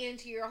is the way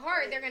into your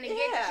heart. They're gonna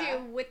get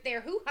you with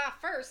their hoo-ha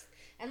first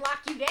and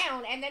lock you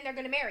down, and then they're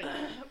gonna marry you.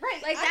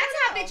 Right. Like that's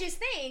how bitches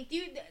think.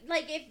 You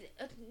like if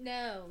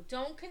no,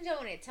 don't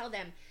condone it. Tell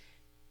them.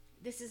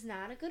 This is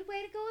not a good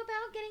way to go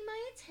about getting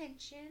my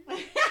attention. They're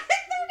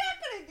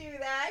not going to do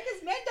that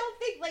because men don't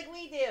think like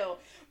we do.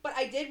 But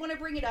I did want to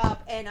bring it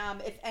up. And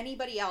if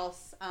anybody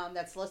else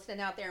that's listening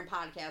out there in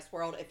podcast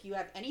world, if you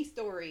have any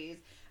stories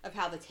of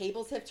how the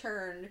tables have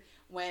turned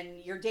when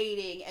you're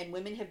dating and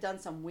women have done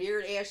some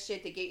weird ass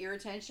shit to get your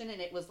attention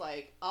and it was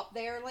like up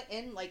there,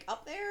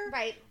 up there.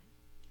 Right.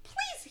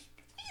 Please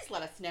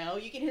let us know.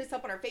 You can hit us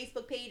up on our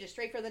Facebook page at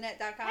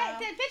straightforthenet.com.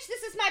 Hey, bitch,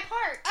 this is my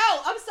part.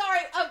 Oh, I'm sorry.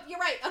 Oh, you're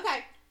right.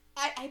 Okay.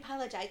 I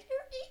apologize.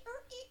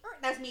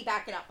 That's me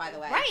backing up, by the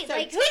way. Right, So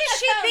like who does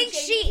she think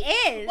she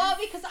is? Well,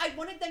 because I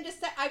wanted them to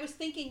say, I was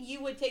thinking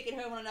you would take it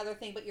home on another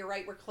thing, but you're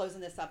right, we're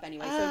closing this up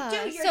anyway. So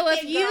do your so thing,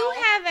 if you girl.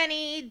 have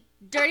any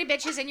dirty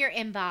bitches in your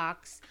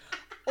inbox,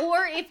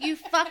 or if you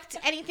fucked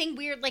anything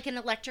weird like an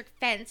electric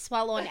fence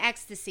while on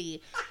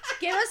ecstasy,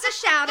 give us a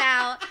shout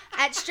out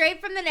at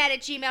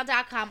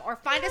straightfromthenet@gmail.com or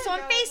find us on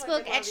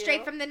Facebook at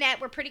Straight From The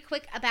Net. We're pretty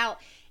quick about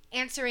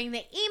answering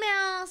the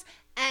emails.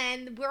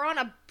 And we're on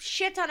a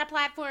shit ton of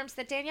platforms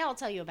that Danielle will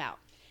tell you about.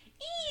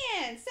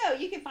 And so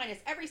you can find us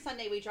every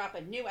Sunday. We drop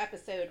a new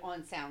episode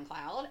on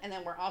SoundCloud. And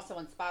then we're also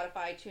on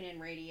Spotify,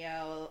 TuneIn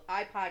Radio,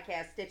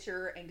 iPodcast,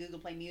 Stitcher, and Google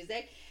Play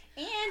Music.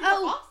 And we're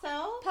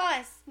also...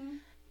 Pause.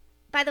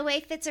 By the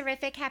way,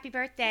 Fitzerific, happy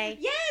birthday.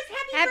 Yes,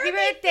 happy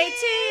birthday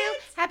to you.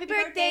 Happy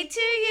birthday to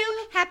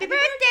you. Happy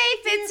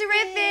birthday,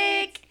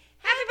 Fitzerific.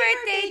 Happy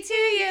birthday to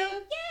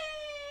you.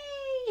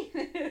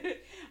 Yay!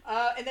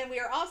 And then we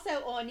are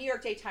also on New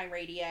York Daytime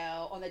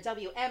Radio on the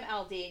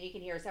WMLD, and you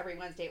can hear us every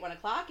Wednesday at 1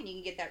 o'clock, and you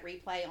can get that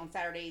replay on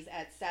Saturdays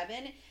at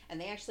 7, and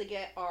they actually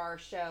get our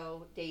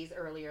show days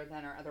earlier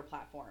than our other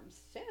platforms.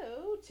 So,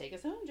 take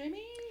us home,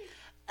 Jamie.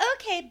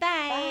 Okay, bye.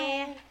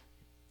 Bye.